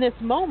 in this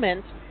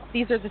moment,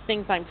 these are the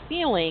things I'm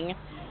feeling,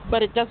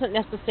 but it doesn't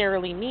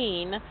necessarily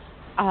mean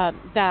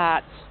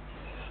that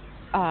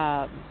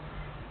I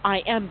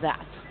am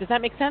that. Does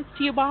that make sense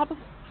to you, Bob?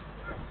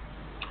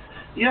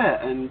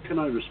 Yeah, and can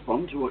I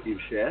respond to what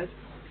you've shared,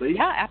 please?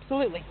 Yeah,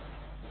 absolutely.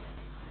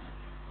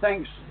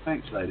 Thanks,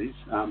 ladies.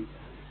 How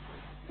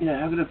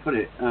can I put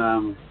it?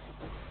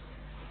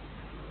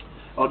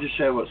 I'll just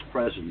share what's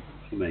present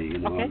for me.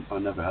 Okay. I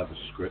never have a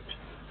script.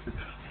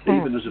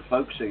 Even as a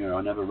folk singer,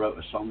 I never wrote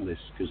a song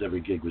list because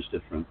every gig was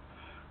different.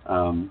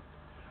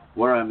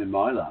 Where I am in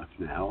my life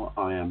now,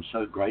 I am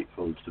so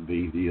grateful to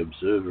be the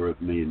observer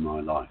of me in my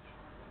life.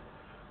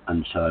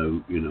 And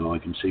so, I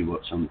can see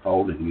what's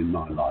unfolding in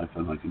my life,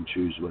 and I can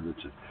choose whether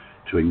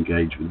to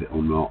engage with it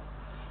or not.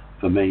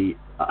 For me,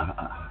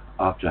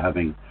 after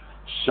having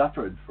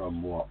suffered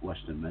from what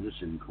Western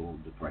medicine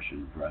called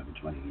depression for over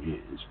 20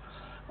 years,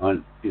 I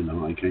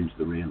came to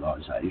the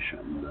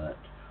realization that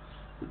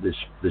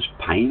this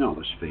pain I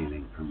was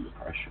feeling from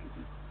depression,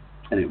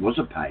 and it was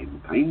a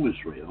pain. The pain was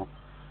real,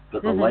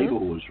 but the label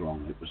was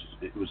wrong.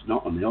 It was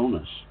not an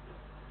illness.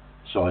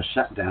 So I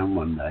sat down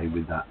one day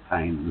with that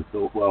pain and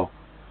thought, well,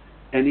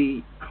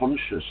 any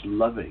conscious,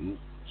 loving,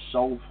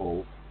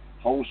 soulful,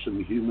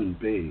 wholesome human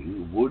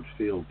being would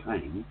feel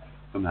pain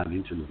from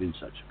having to live in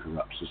such a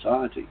corrupt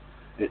society.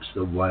 It's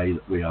the way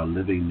that we are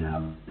living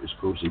now that's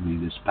causing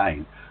me this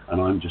pain, and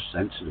I'm just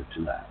sensitive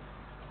to that.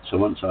 So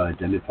once I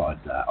identified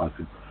that, I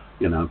could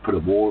put a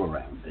wall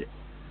around it,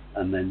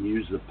 and then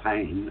use the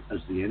pain as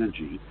the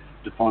energy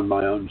to find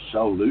my own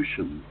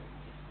solution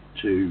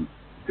to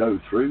go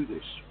through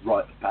this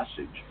rite of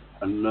passage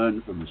and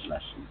learn from this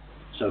lesson.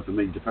 So for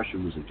me,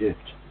 depression was a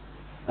gift.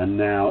 And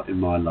now in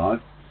my life,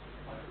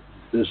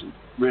 there's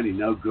really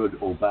no good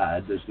or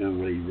bad. There's no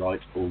really right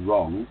or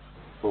wrong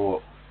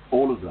for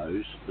all of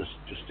those. There's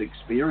just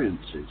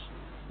experiences.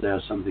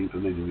 There's something for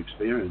me to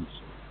experience.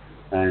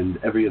 And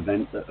every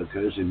event that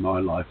occurs in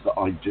my life that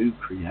I do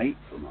create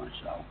for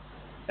myself,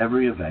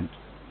 every event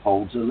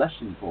holds a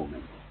lesson for me.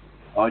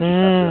 I just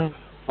have to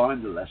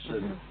find the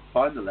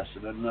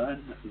lesson and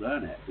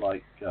learn it.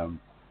 Like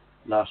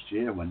last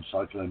year when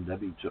Cyclone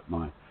Debbie took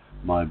my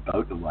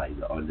boat away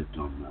that I lived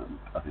on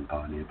up in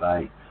Pioneer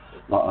Bay,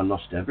 I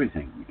lost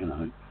everything,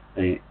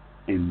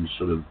 in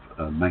sort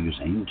of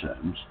magazine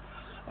terms.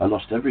 I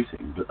lost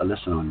everything. But the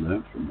lesson I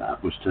learned from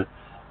that was to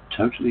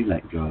totally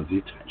let go of the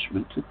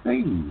attachment to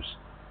things.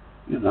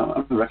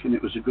 I reckon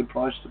it was a good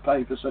price to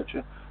pay for such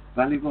a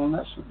valuable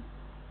lesson.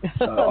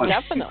 So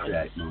Definitely.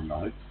 I create my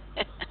life.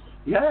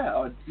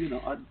 Yeah,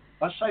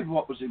 I saved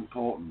what was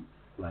important,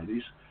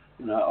 ladies.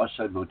 I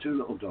saved my 2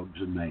 little dogs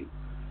and me,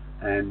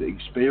 and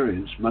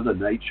experienced Mother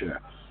Nature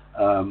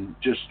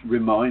just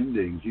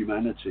reminding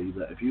humanity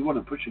that if you want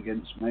to push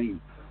against me,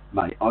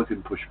 mate, I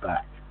can push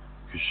back.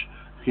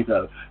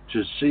 Because,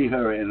 to see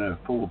her in her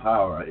full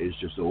power is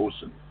just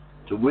awesome.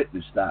 To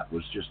witness that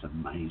was just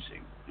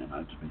amazing,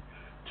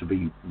 to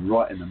be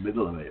right in the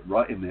middle of it,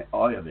 right in the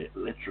eye of it,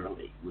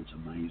 literally, was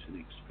an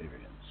amazing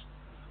experience.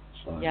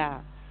 So,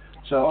 yeah.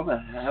 So on the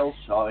health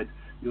side,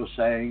 you're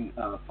saying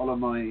follow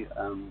my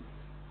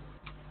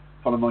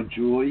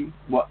joy.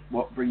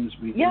 What brings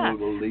me joy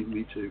will lead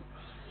me to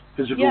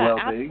physical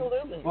well-being.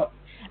 Absolutely. What?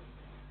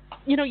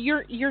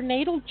 Your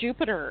natal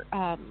Jupiter,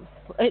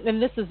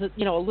 and this is a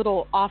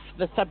little off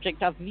the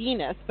subject of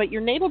Venus, but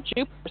your natal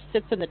Jupiter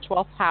sits in the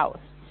 12th house.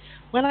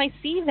 When I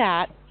see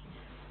that,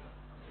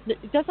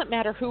 it doesn't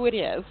matter who it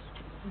is,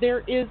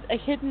 there is a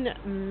hidden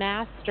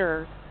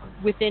master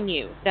within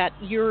you that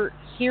you're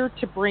here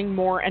to bring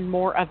more and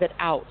more of it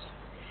out.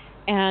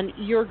 And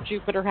your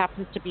Jupiter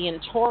happens to be in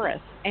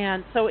Taurus.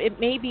 And so it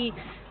may be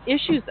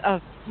issues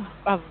of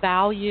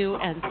value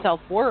and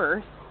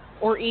self-worth,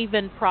 or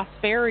even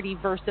prosperity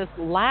versus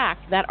lack,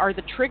 that are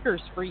the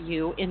triggers for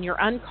you in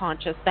your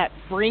unconscious that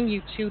bring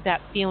you to that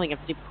feeling of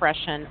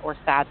depression or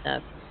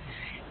sadness.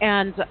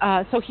 And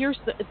so here's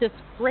this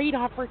great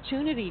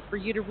opportunity for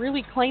you to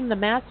really claim the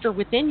master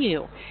within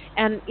you,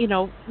 and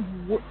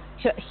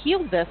to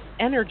heal this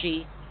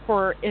energy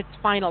for its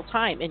final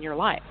time in your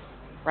life,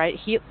 right?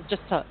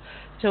 Just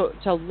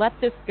to let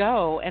this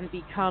go and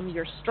become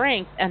your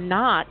strength, and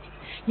not.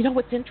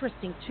 What's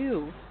interesting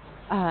too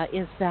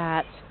is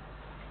that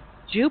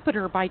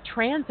Jupiter by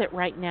transit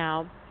right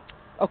now.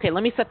 Okay,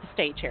 let me set the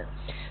stage here.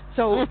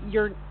 So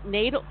your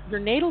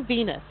natal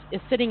Venus is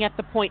sitting at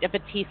the point of a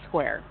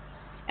T-square.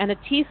 And a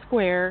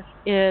T-square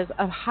is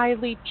a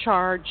highly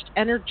charged,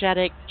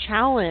 energetic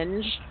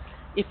challenge,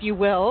 if you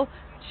will,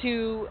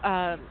 to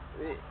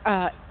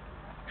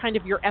kind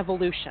of your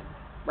evolution,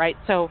 right?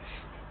 So,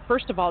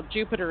 first of all,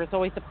 Jupiter is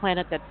always a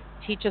planet that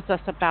teaches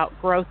us about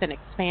growth and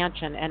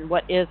expansion and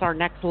what is our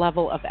next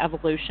level of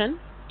evolution.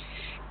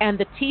 And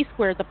the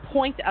T-square, the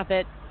point of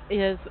it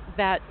is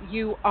that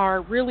you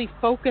are really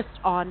focused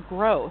on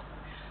growth.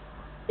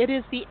 It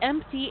is the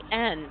empty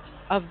end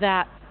of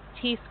that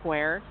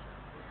T-square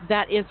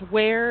that is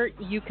where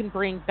you can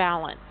bring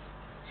balance.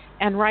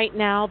 And right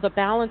now, the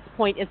balance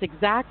point is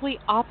exactly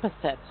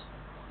opposite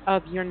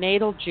of your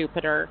natal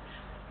Jupiter,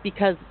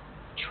 because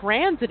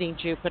transiting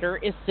Jupiter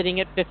is sitting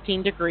at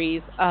 15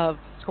 degrees of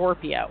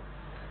Scorpio.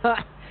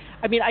 I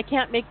mean, I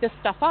can't make this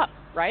stuff up,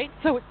 right?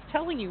 So it's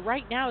telling you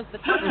right now is the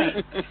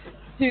time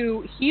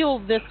to heal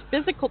this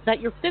that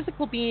your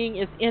physical being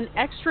is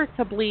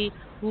inextricably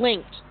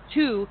linked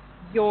to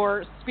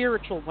your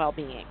spiritual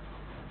well-being.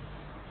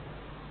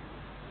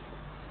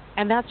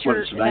 And that's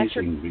it's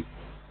amazing.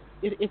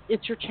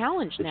 It's your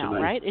challenge now,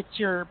 right? It's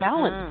your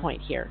balance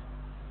point here.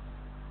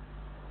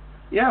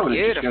 Yeah, well,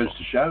 it just goes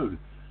to show,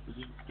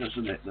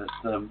 doesn't it, that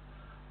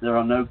there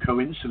are no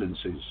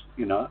coincidences.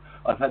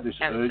 I've had this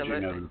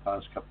urging over the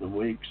past couple of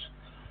weeks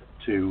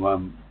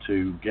to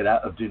get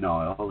out of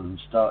denial and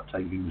start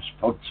taking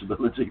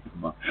responsibility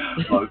for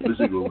my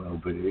physical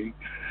well-being.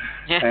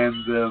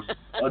 And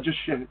I'll just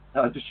share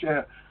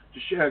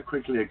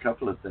quickly a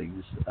couple of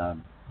things that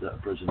are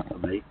present for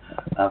me.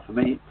 For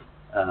me,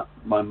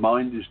 my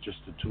mind is just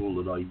a tool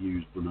that I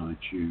use when I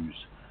choose,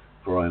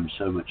 for I am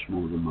so much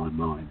more than my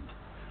mind.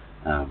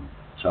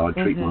 So I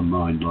treat my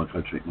mind like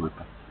I treat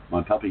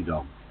my puppy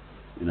dog.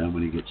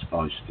 When he gets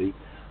feisty,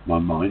 my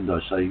mind,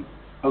 I say,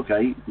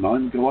 okay,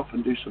 mind, go off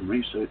and do some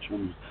research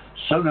on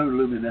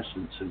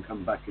sonoluminescence and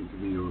come back and give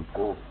me a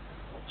report.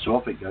 So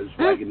off it goes,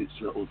 wagging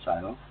its little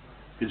tail,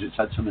 because it's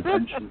had some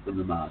attention from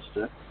the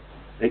master.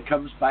 It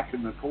comes back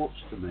and reports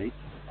to me.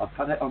 I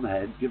pat it on the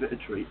head, give it a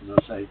treat, and I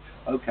say,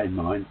 okay,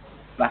 mind,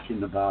 back in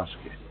the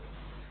basket.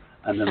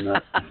 And then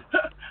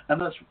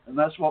and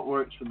that's what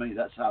works for me.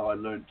 That's how I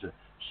learned to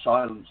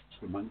silence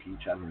the monkey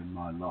chatter in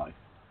my life.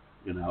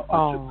 I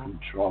took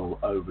control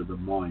over the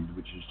mind,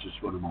 which is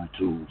just one of my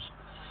tools.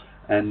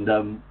 And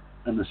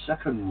the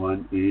second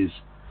one is,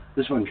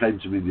 this one came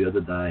to me the other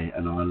day,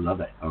 and I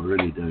love it. I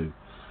really do.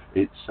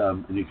 It's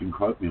and you can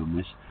quote me on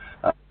this.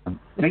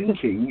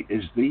 Thinking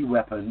is the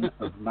weapon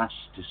of mass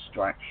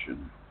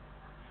distraction.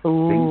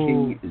 Ooh.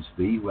 Thinking is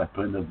the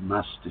weapon of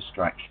mass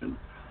distraction.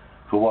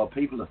 For while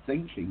people are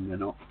thinking, they're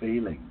not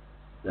feeling.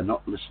 They're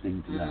not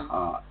listening to their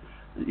heart.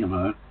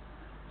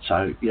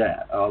 So,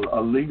 yeah,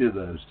 I'll leave you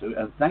those two.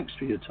 And thanks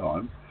for your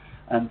time.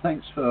 And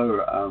thanks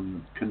for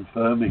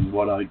confirming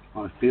what I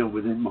feel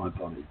within my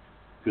body.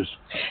 Because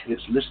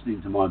it's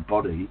listening to my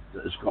body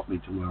that has got me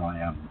to where I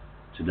am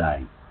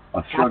today.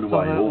 I've thrown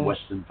away all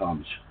Western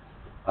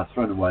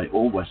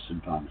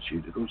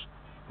pharmaceuticals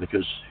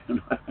because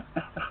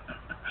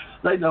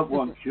They don't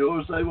want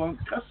cures, they want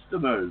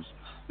customers.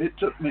 It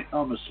took me,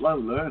 I'm a slow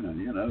learner,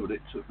 but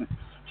it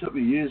took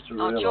me years to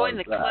realise that.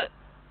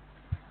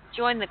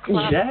 Join the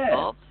club,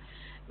 Bob.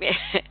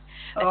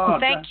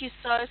 Thank you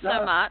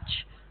so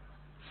much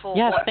for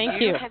what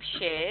you have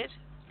shared.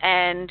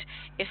 And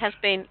it has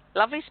been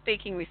lovely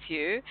speaking with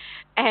you.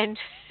 And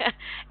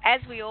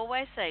as we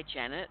always say,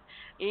 Janet,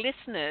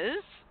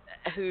 listeners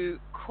who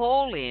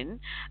call in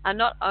are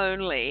not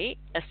only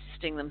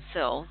assisting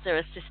themselves, they're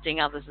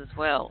assisting others as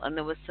well. And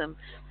there were some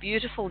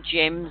beautiful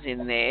gems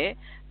in there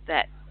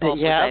that Bob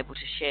was able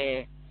to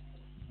share.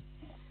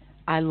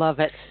 I love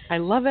it. I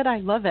love it. I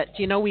love it.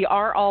 We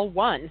are all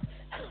one.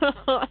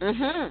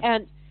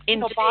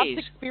 And Bob's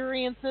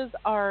experiences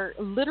are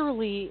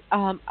literally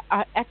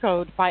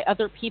echoed by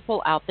other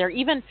people out there.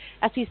 Even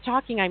as he's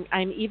talking,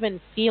 I'm even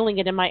feeling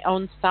it in my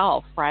own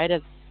self, right?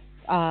 As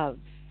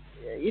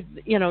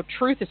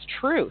truth is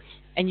truth,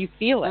 and you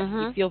feel it.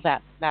 You feel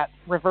that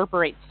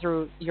reverberates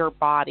through your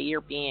body,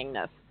 your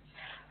beingness.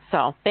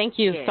 So thank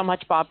you so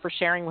much, Bob, for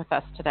sharing with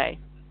us today.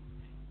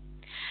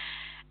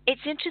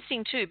 It's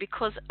interesting too,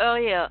 because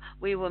earlier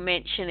we were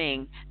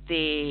mentioning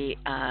the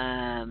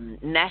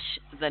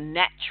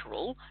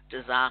natural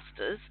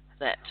disasters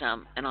that,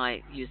 and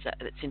I use that.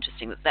 It's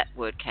interesting that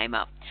word came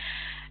up.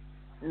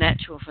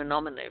 Natural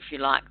phenomena, if you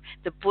like,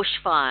 the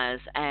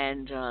bushfires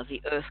and the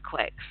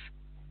earthquakes,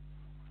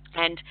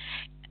 and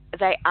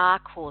they are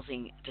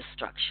causing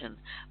destruction.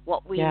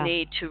 What we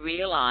need to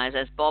realise,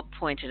 as Bob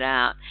pointed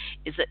out,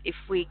 is that if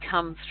we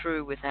come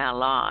through with our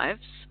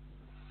lives,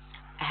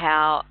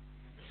 how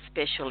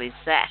special is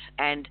that?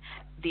 And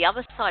the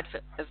other side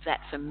of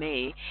that for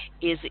me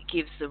is it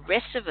gives the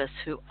rest of us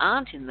who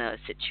aren't in those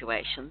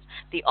situations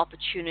the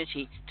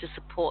opportunity to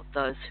support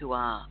those who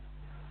are.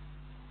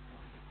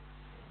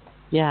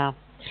 Yeah.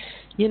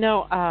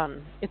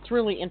 It's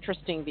really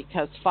interesting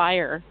because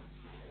fire,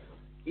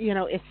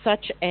 is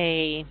such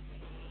a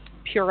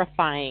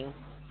purifying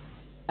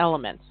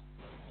element.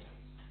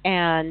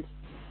 And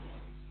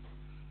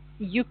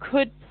you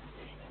could,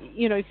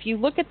 if you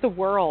look at the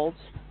world,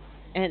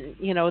 and,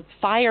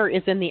 fire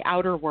is in the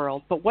outer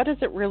world, but what is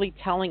it really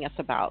telling us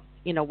about,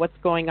 what's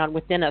going on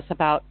within us,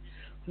 about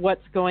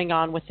what's going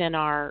on within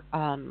our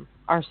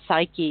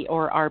psyche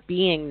or our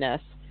beingness?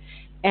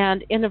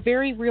 And in a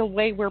very real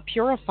way, we're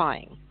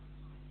purifying,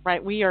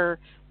 right?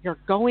 You're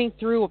going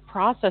through a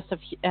process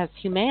as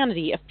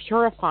humanity of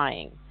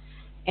purifying.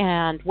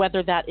 And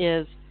whether that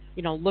is,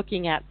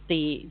 looking at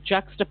the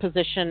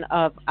juxtaposition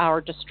of our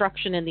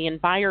destruction in the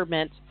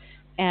environment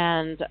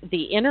and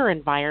the inner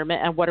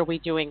environment, and what are we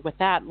doing with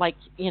that? Like,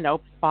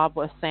 Bob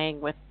was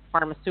saying with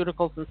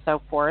pharmaceuticals and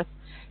so forth,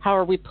 how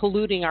are we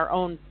polluting our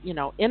own,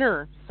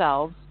 inner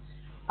selves,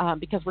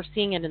 because we're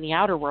seeing it in the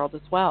outer world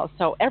as well.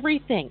 So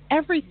everything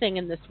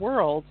in this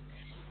world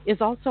is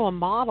also a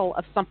model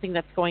of something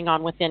that's going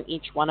on within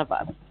each one of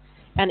us.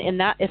 And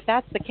if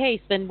that's the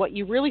case, then what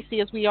you really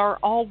see is we are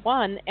all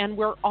one, and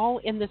we're all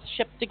in this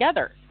ship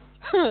together.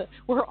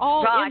 We're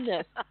all in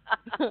this.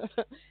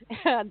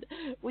 And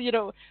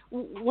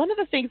one of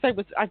the things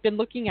I've been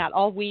looking at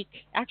all week,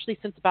 actually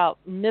since about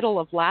middle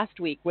of last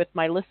week with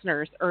my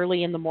listeners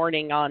early in the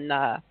morning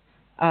on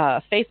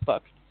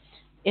Facebook,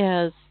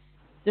 is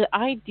the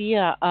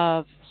idea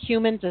of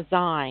human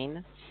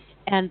design,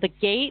 and the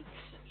gates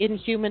in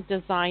human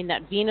design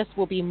that Venus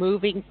will be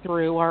moving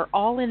through are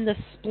all in the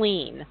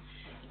spleen.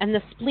 And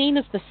the spleen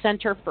is the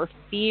center for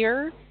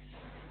fear.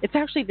 It's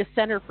actually the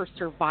center for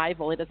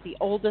survival. It is the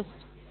oldest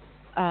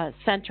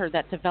center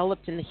that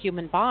developed in the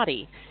human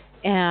body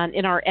and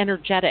in our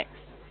energetics.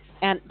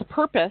 And the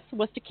purpose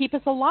was to keep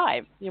us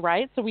alive,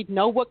 right? So we'd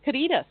know what could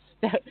eat us,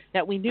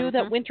 that we knew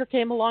that winter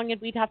came along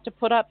and we'd have to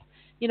put up,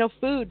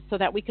 food so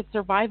that we could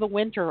survive a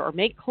winter or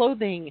make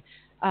clothing,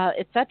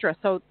 etc.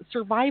 So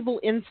survival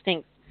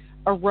instincts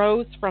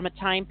arose from a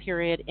time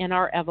period in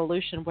our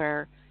evolution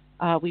where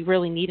we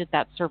really needed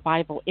that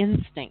survival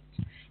instinct.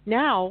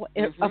 Now,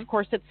 of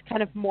course, it's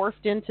kind of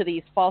morphed into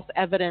these false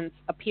evidence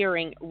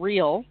appearing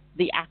real,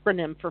 the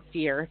acronym for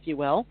fear, if you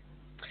will.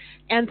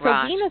 And so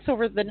Venus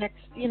over the next,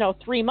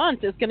 3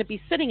 months is going to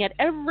be sitting at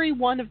every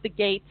one of the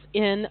gates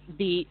in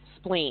the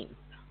spleen,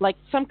 like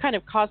some kind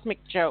of cosmic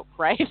joke,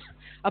 right?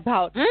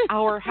 About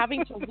our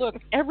having to look,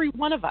 every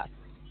one of us.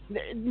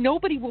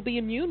 Nobody will be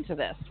immune to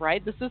this,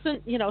 right? This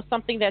isn't,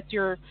 something that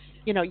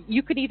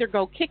you could either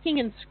go kicking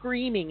and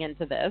screaming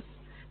into this,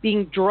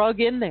 being drug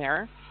in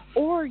there,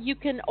 or you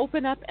can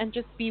open up and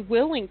just be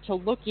willing to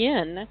look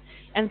in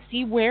and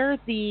see where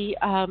the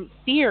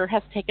fear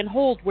has taken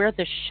hold, where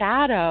the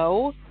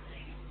shadow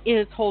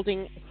is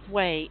holding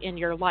sway in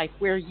your life,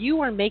 where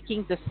you are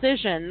making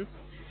decisions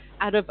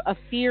out of a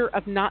fear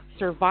of not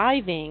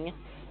surviving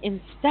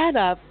instead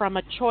of from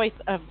a choice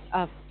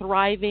of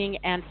thriving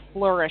and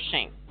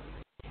flourishing.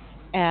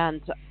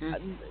 And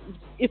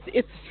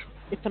it's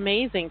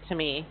amazing to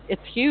me.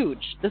 It's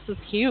huge. This is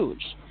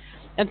huge.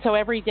 And so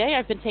every day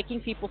I've been taking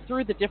people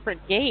through the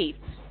different gates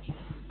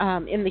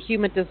in the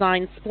human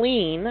design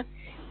spleen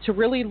to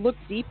really look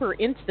deeper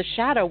into the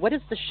shadow. What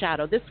is the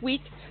shadow? This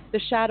week, the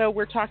shadow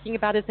we're talking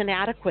about is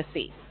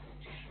inadequacy.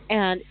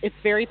 And it's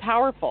very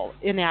powerful,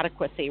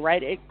 inadequacy,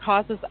 right? It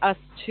causes us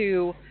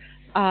to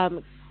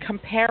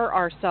compare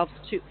ourselves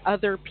to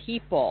other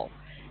people,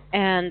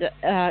 and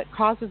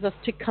causes us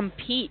to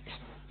compete,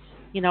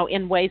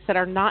 in ways that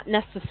are not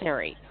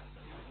necessary.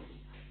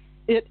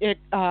 It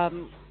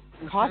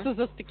causes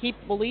us to keep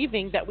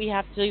believing that we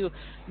have to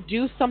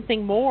do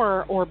something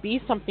more or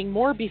be something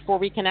more before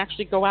we can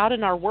actually go out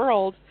in our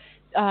world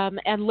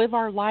and live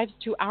our lives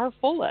to our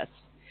fullest.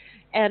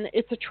 And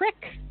it's a trick,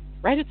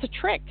 right? It's a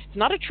trick. It's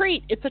not a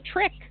treat. It's a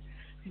trick.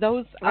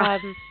 Those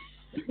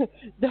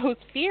those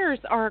fears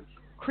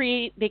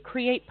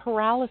create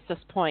paralysis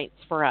points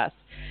for us.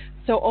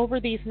 So over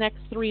these next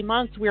 3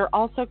 months, we're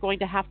also going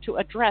to have to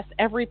address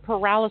every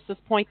paralysis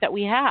point that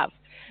we have.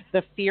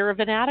 The fear of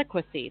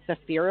inadequacy, the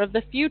fear of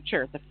the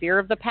future, the fear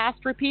of the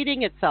past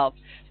repeating itself,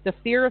 the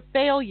fear of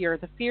failure,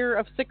 the fear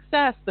of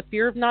success, the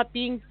fear of not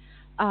being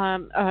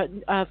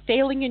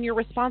failing in your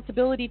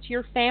responsibility to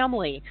your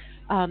family,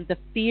 the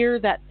fear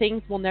that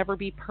things will never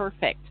be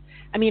perfect.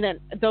 I mean,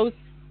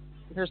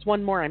 there's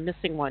one more, I'm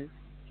missing one.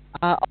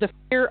 The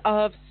fear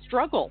of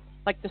struggle,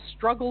 like the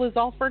struggle is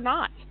all for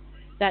naught.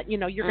 That,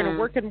 you're going to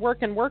work and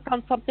work and work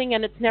on something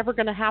and it's never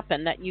going to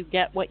happen, that you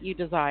get what you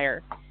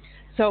desire.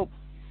 So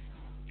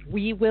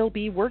we will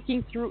be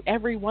working through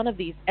every one of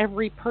these.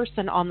 Every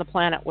person on the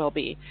planet will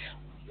be.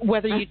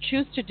 Whether you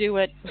choose to do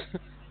it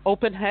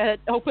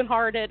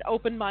open-hearted,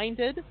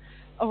 open-minded,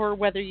 or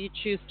whether you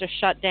choose to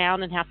shut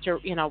down and have to,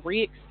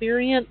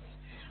 re-experience,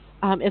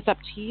 is up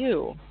to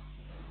you.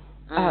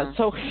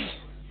 So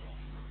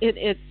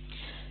it's,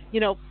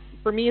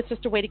 for me, it's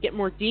just a way to get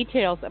more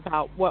details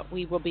about what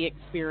we will be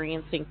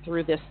experiencing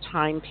through this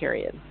time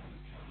period.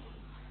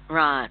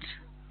 Right.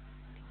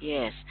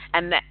 Yes.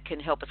 And that can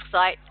help us.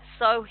 I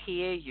so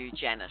hear you,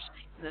 Janet,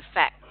 in the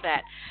fact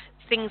that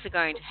things are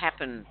going to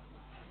happen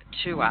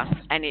to us,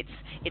 and it's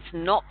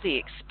not the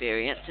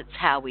experience, it's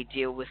how we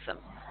deal with them.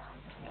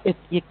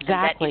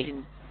 Exactly. And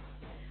that is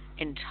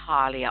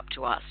entirely up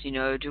to us.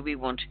 Do we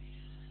want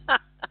to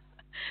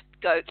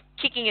go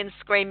kicking and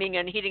screaming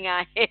and hitting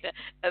our head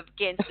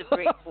against a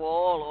brick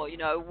wall,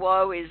 or,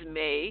 woe is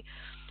me?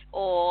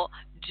 Or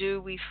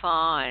do we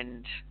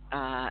find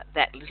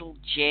that little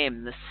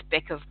gem, the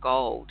speck of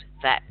gold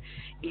that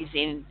is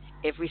in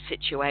every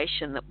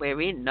situation that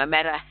we're in, no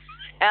matter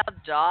how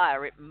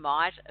dire it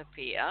might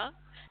appear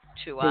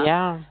to us?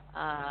 Yeah.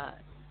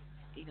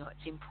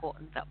 It's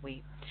important that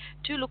we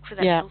do look for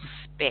that little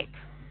speck.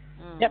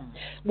 Yep.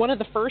 One of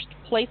the first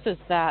places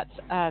that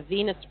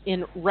Venus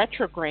in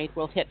retrograde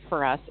will hit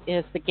for us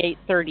is the gate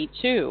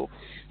 32,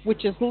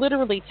 which is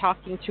literally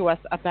talking to us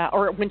about,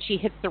 or when she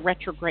hits the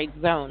retrograde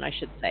zone, I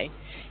should say,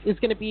 is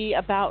going to be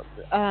about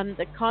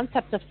the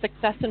concept of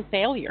success and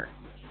failure,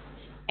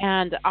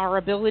 and our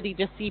ability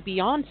to see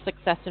beyond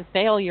success and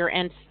failure,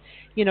 and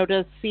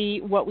to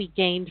see what we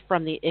gained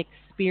from the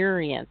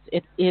experience.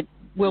 It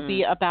will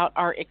be about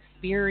our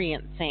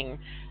experiencing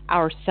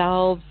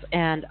ourselves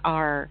and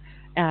our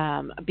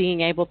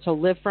being able to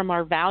live from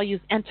our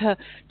values, and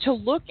to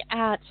look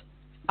at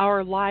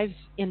our lives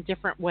in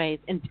different ways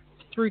and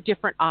through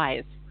different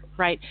eyes,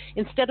 right?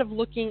 Instead of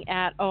looking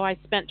at, I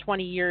spent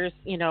 20 years,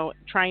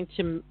 trying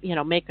to,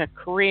 make a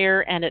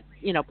career and it,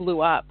 blew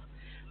up.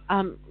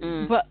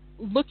 But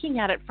looking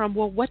at it from,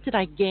 what did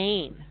I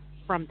gain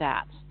from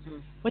that?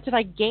 What did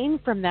I gain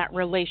from that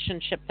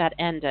relationship that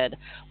ended?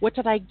 What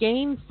did I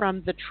gain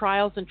from the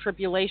trials and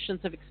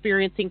tribulations of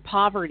experiencing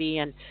poverty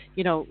and,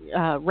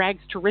 rags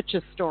to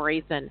riches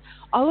stories and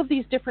all of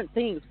these different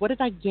things? What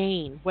did I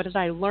gain? What did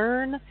I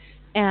learn?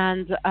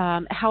 And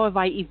how have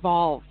I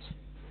evolved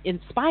in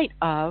spite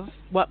of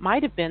what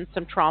might have been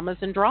some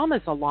traumas and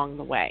dramas along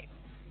the way?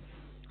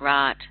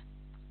 Right.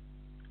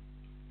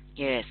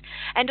 Yes.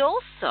 And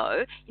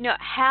also,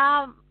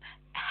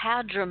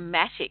 how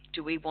dramatic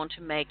do we want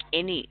to make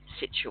any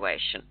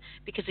situation?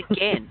 Because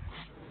again,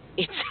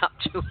 it's up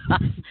to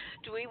us.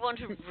 Do we want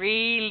to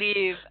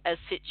relive a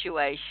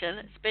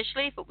situation,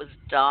 especially if it was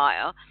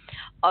dire,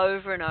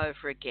 over and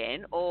over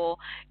again? Or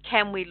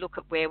can we look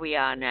at where we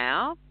are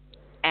now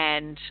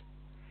and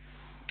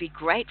be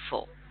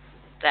grateful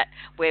that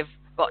we've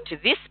got to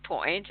this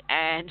point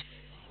and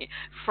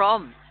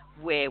from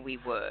where we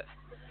were?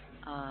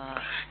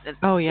 Then,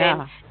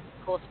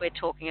 of course, we're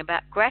talking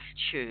about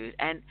gratitude,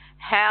 and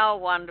how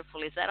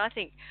wonderful is that? I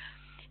think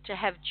to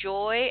have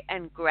joy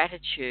and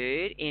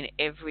gratitude in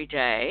every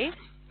day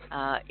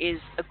is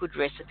a good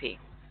recipe.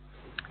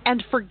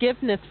 And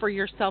forgiveness for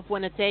yourself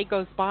when a day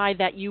goes by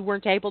that you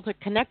weren't able to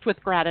connect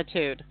with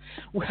gratitude,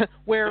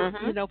 where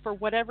for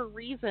whatever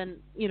reason,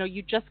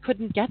 you just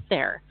couldn't get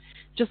there.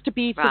 Just to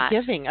be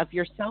forgiving of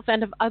yourself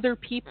and of other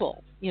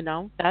people,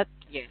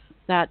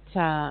 that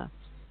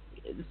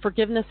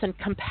forgiveness and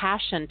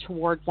compassion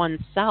toward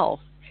oneself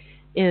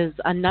is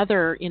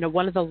another,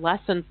 one of the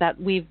lessons that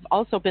we've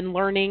also been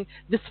learning.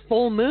 This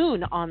full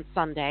moon on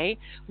Sunday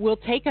will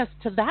take us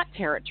to that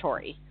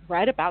territory,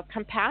 right, about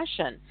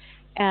compassion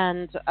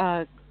and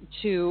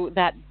to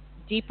that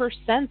deeper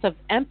sense of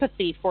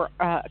empathy for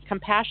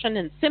compassion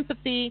and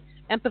sympathy,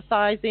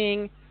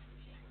 empathizing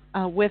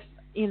with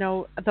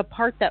the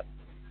part that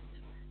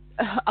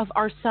of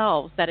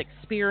ourselves that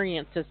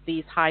experiences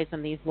these highs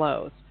and these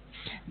lows,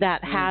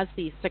 that has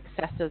these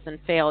successes and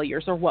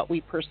failures, or what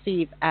we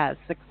perceive as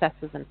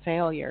successes and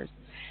failures.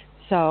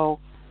 So,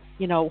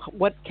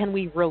 what can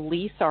we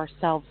release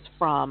ourselves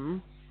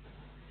from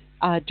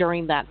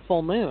during that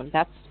full moon?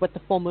 That's what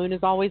the full moon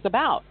is always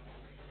about.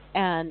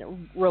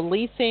 And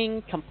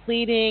releasing,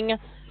 completing,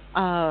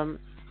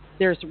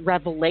 there's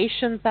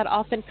revelations that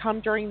often come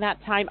during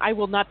that time. I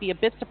will not be a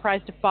bit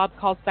surprised if Bob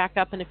calls back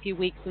up in a few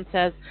weeks and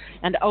says,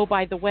 and oh,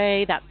 by the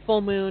way, that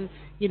full moon,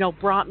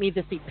 brought me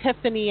this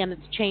epiphany and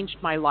it's changed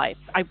my life.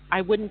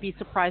 I wouldn't be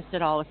surprised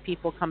at all if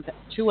people come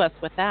to us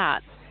with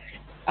that.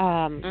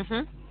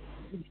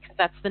 Because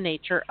that's the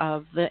nature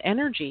of the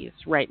energies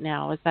right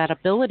now, is that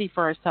ability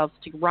for ourselves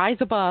to rise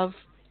above,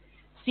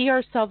 see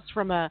ourselves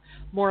from a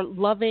more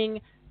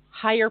loving,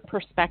 higher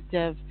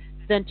perspective,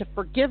 than to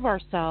forgive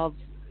ourselves,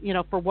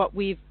 for what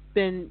we've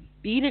been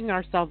beating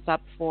ourselves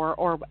up for,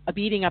 or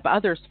beating up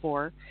others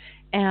for,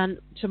 and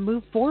to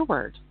move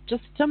forward,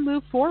 just to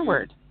move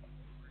forward,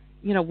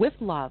 with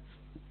love.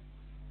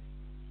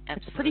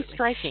 Absolutely. It's pretty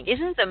striking.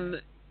 Isn't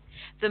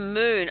the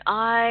moon,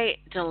 I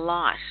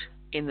delight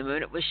in the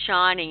moon. It was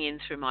shining in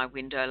through my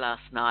window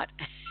last night.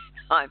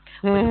 I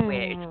was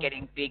aware it's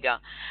getting bigger.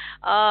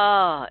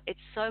 Oh, it's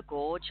so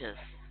gorgeous.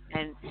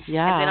 And then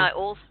I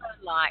also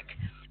like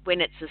when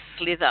it's a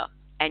slither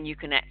and you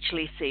can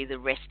actually see the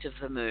rest of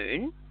the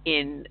moon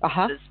in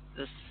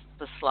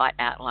the slight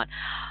outline.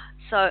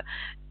 So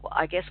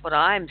I guess what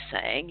I'm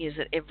saying is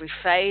that every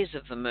phase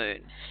of the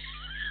moon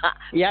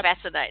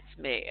fascinates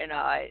me, and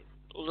I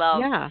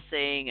love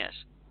seeing it.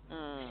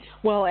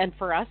 Well, and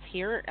for us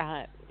here,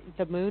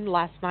 the moon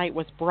last night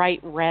was bright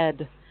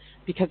red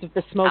because of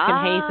the smoke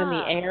and haze in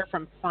the air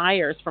from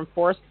fires, from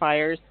forest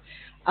fires.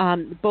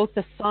 Both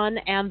the sun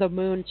and the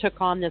moon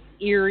took on this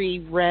eerie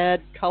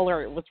red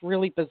color. It was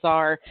really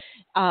bizarre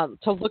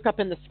to look up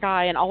in the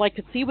sky, and all I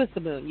could see was the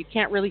moon. You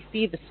can't really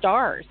see the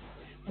stars.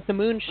 But the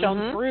moon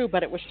shone through,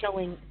 but it was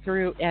showing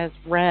through as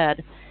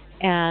red.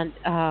 And,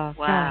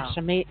 gosh,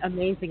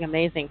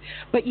 amazing.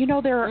 But,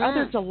 there are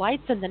other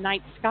delights in the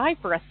night sky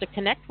for us to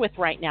connect with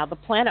right now. The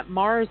planet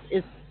Mars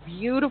is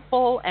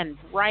beautiful and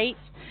bright.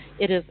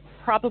 It is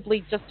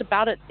probably just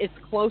about its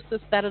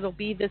closest that it'll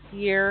be this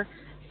year.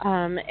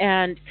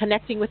 And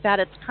connecting with that,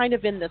 it's kind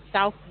of in the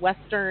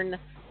southwestern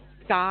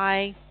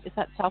sky. Is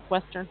that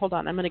southwestern? Hold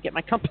on, I'm going to get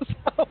my compass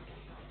out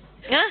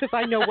because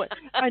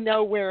I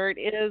know where it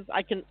is.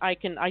 I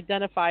can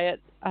identify it,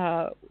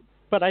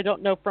 but I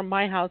don't know from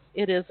my house.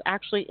 It is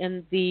actually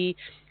in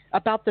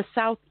about the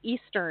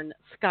southeastern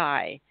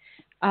sky,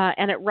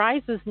 and it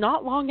rises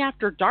not long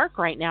after dark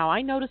right now.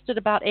 I noticed it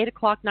about 8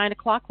 o'clock, 9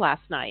 o'clock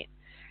last night,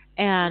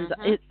 and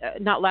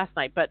not last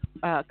night, but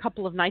a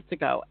couple of nights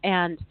ago,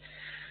 and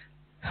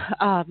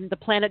the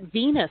planet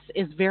Venus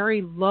is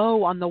very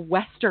low on the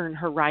western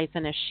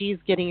horizon as she's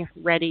getting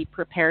ready,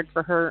 prepared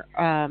for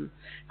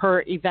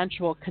her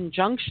eventual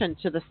conjunction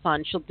to the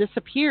sun. She'll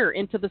disappear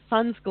into the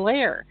sun's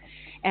glare,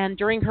 and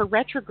during her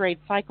retrograde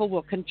cycle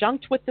will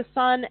conjunct with the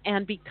sun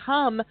and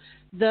become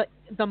the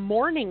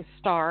morning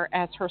star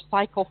as her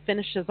cycle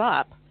finishes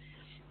up.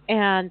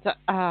 And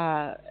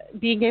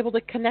being able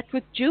to connect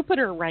with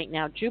Jupiter right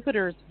now.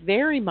 Jupiter is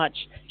very much,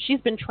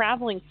 she's been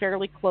traveling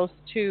fairly close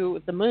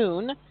to the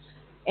moon.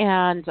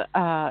 And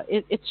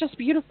it's just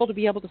beautiful to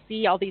be able to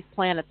see all these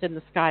planets in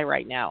the sky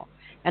right now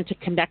and to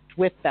connect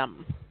with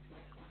them.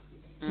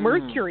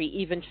 Mercury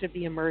even should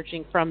be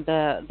emerging from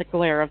the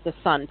glare of the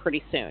sun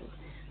pretty soon,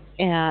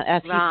 and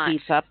as he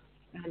speeds up,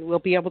 and we'll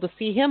be able to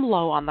see him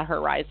low on the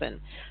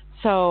horizon.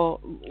 So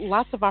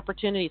lots of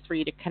opportunities for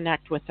you to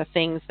connect with the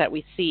things that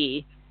we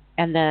see,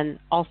 and then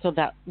also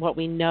that what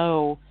we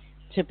know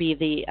to be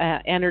the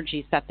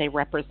energies that they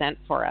represent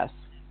for us.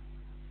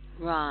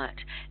 Right.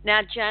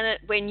 Now,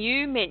 Janet, when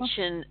you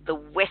mention the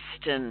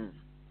western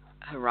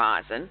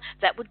horizon,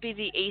 that would be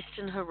the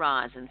eastern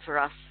horizon for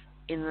us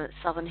in the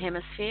southern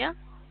hemisphere?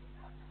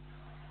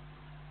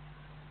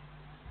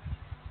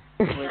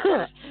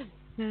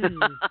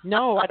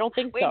 No, I don't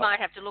think so. We might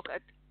have to look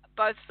at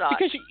both sides.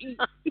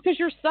 Because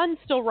your sun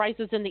still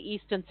rises in the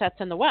east and sets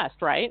in the west,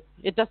 right?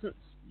 It doesn't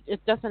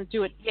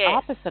do it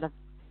opposite of.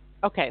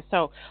 Okay,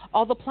 so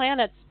all the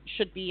planets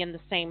should be in the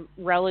same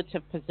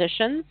relative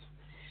positions.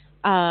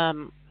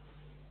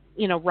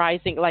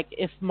 Rising, like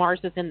if Mars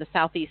is in the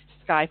southeast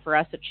sky for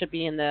us, it should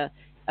be in the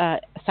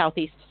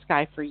southeast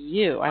sky for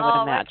you, I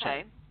would imagine.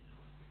 Okay.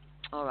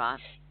 All right.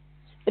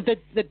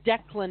 The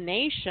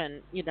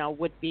declination,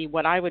 would be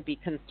what I would be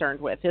concerned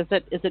with. Is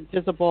it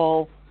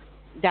visible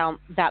down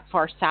that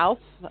far south?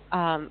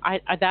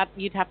 That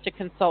you'd have to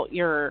consult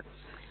your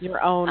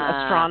own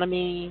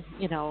astronomy,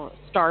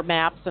 star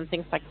maps and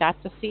things like that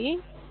to see.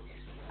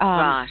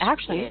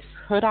 Actually,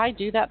 could I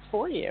do that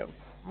for you?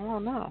 I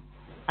don't know.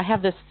 I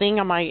have this thing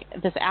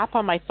this app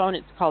on my phone.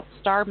 It's called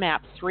Star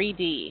Map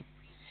 3D,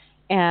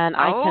 and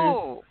I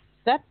can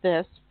set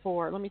this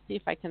for. Let me see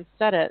if I can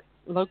set it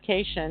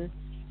location.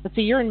 Let's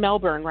see. You're in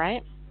Melbourne,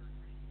 right?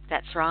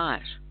 That's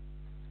right.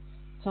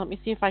 So let me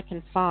see if I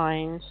can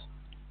find.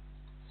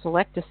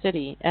 Select a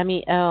city.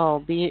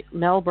 MELB,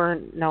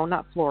 Melbourne, no,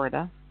 not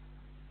Florida.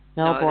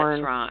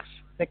 Melbourne, no, that's right.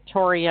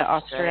 Victoria,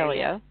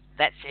 Australia.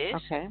 That's it.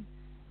 Okay.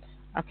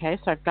 Okay,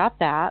 so I've got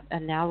that,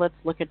 and now let's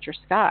look at your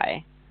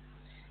sky.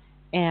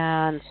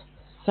 And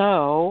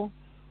so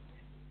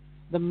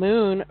the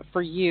moon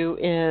for you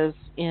is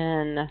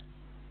in,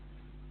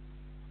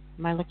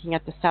 am I looking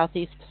at the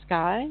southeast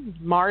sky?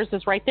 Mars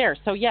is right there.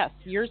 So yes,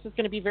 yours is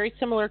going to be very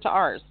similar to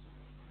ours.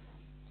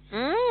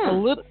 A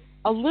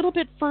little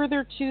bit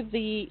further to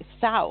the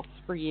south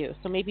for you,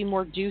 so maybe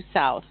more due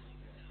south.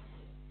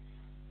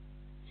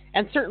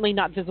 And certainly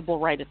not visible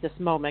right at this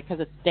moment because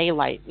it's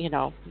daylight,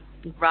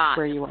 right,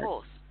 where you of are.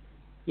 Course.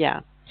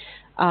 Yeah.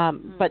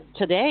 But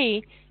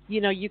today,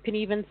 you can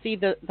even see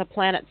the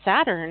planet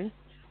Saturn.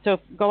 So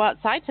go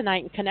outside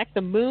tonight and connect.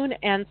 The moon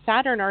and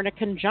Saturn are in a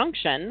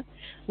conjunction,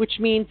 which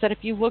means that if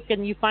you look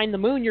and you find the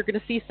moon, you're going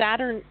to see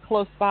Saturn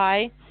close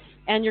by,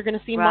 and you're going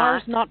to see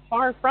Mars not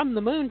far from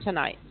the moon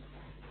tonight.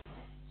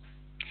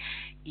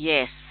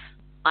 Yes.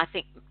 I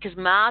think because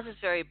Mars is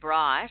very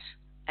bright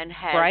and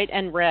has... Bright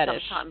and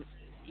reddish. Sometimes,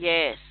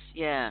 yes,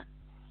 yeah.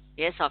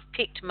 Yes, I've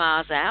picked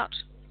Mars out.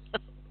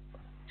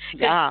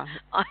 Yeah.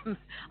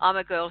 I'm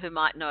a girl who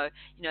might know,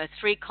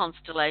 3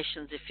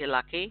 constellations if you're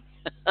lucky.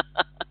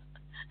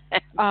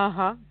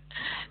 Uh-huh.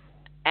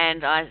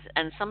 And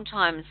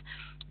sometimes,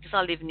 because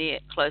I live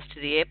close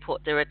to the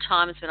airport, there are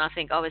times when I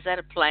think, oh, is that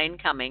a plane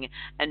coming?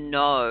 And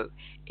no,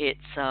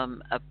 it's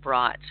a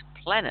bright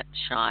planet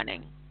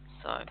shining.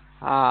 So.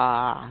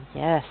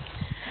 Yes.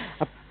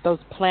 Those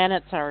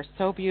planets are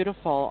so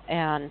beautiful,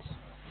 and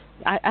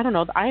I don't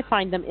know, I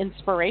find them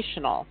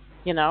inspirational,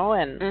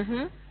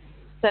 and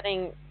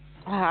setting,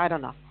 I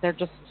don't know, they're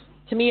just,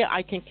 to me,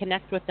 I can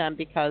connect with them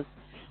because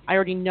I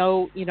already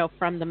know,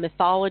 from the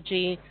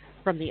mythology,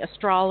 from the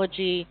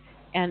astrology,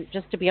 and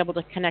just to be able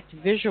to connect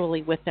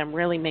visually with them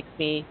really makes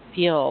me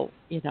feel,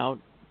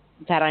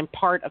 that I'm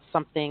part of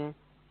something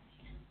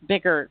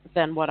bigger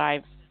than what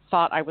I've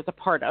thought I was a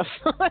part of.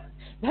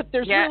 That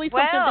there's really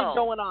something big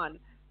going on.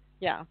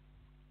 Yeah.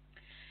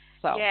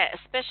 So. Yeah,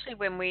 especially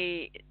when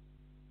we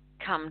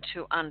come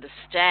to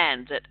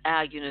understand that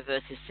our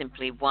universe is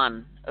simply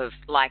one of,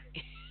 like,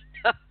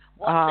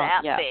 what's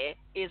out there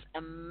is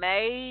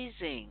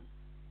amazing.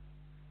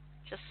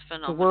 Just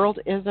phenomenal. The world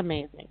is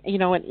amazing.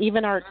 And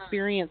even our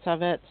experience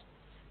of it,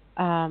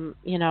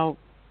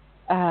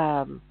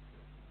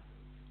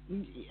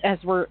 as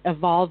we're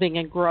evolving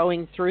and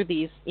growing through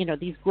these,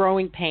 these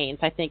growing pains,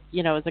 I think,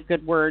 is a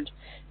good word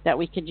that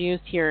we could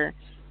use here,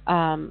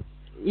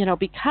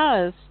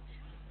 because,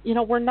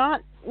 we're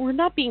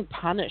not being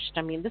punished.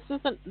 I mean, this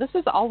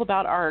is all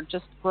about our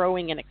just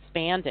growing and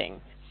expanding.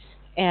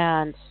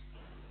 And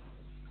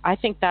I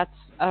think that's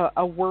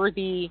a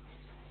worthy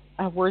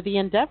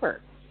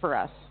endeavor for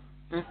us.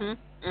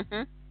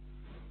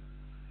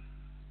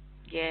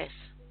 Yes.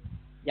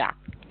 Yeah.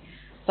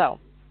 So.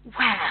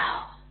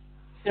 Wow.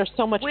 There's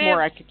so much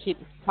more I could keep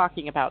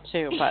talking about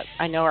too, but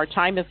I know our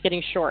time is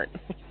getting short.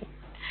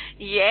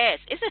 Yes.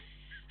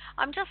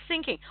 I'm just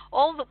thinking,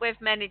 all that we've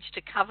managed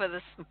to cover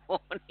this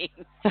morning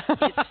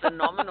is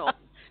phenomenal.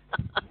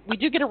 We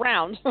do get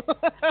around.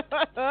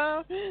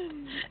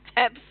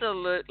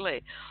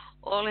 Absolutely.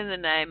 All in the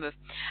name of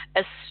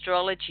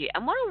astrology.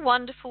 And what a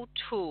wonderful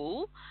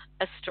tool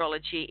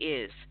astrology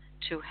is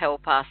to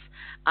help us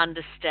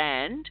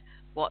understand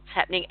what's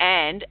happening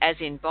and, as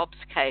in Bob's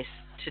case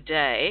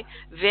today,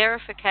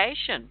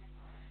 verification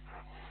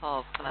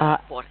of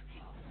what.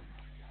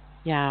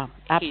 Yeah,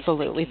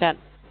 absolutely. That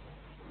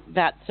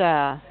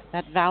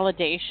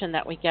validation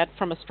that we get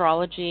from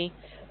astrology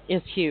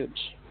is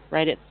huge,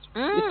 right? It's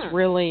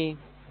really,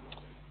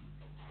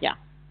 yeah.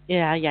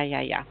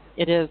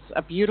 It is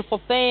a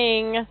beautiful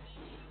thing.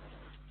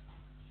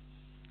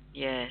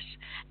 Yes,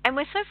 and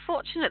we're so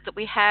fortunate that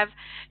we have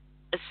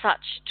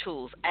such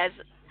tools as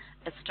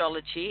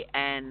astrology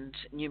and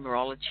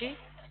numerology.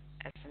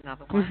 That's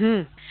another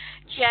one.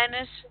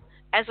 Janet,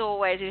 as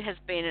always, it has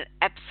been an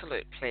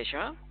absolute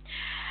pleasure.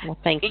 Well,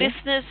 thank you.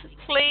 Listeners,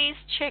 please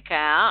check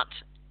out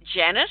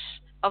Janet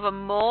of a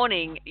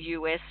morning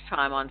US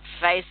time on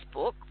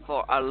Facebook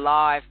for a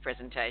live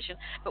presentation.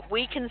 But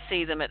we can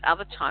see them at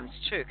other times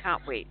too,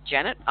 can't we,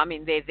 Janet? I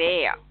mean, they're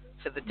there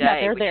for the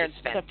day, which is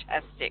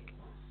fantastic.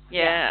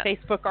 Yeah.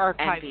 Facebook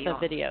archives the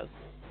videos.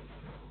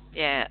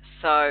 Yeah,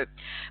 so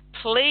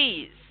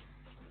please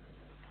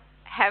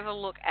have a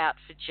look out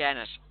for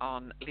Janet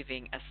on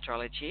Living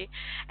Astrology.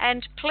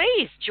 And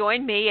please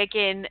join me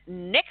again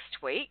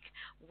next week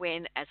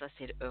when, as I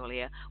said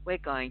earlier, we're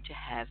going to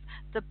have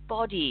the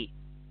Body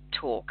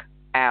Talk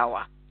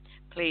Hour.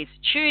 Please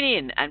tune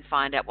in and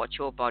find out what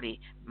your body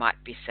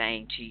might be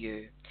saying to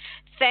you.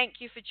 Thank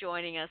you for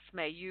joining us.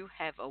 May you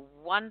have a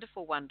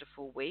wonderful,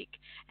 wonderful week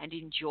and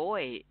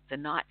enjoy the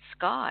night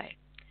sky.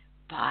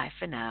 Bye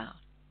for now.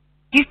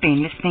 You've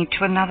been listening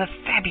to another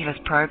fabulous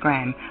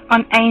program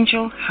on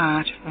Angel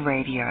Heart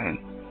Radio.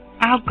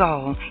 Our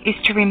goal is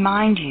to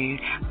remind you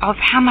of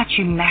how much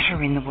you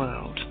matter in the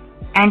world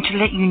and to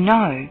let you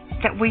know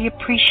that we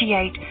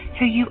appreciate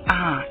who you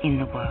are in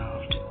the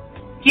world.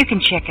 You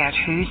can check out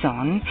who's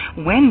on,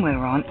 when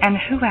we're on, and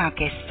who our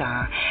guests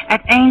are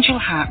at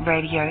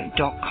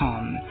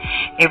angelheartradio.com.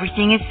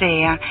 Everything is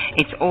there.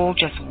 It's all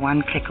just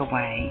one click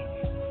away.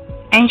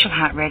 Angel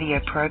Heart Radio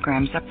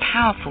programs are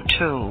powerful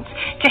tools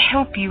to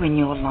help you in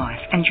your life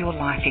and your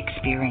life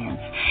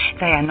experience.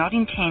 They are not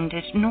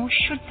intended, nor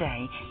should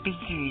they, be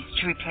used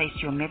to replace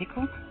your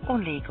medical or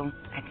legal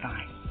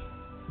advice.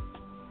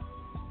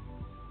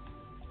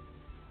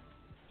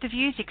 The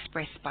views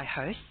expressed by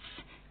hosts,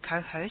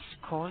 co-hosts,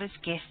 callers,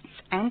 guests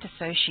and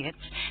associates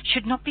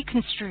should not be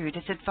construed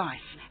as advice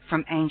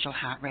from Angel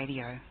Heart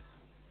Radio.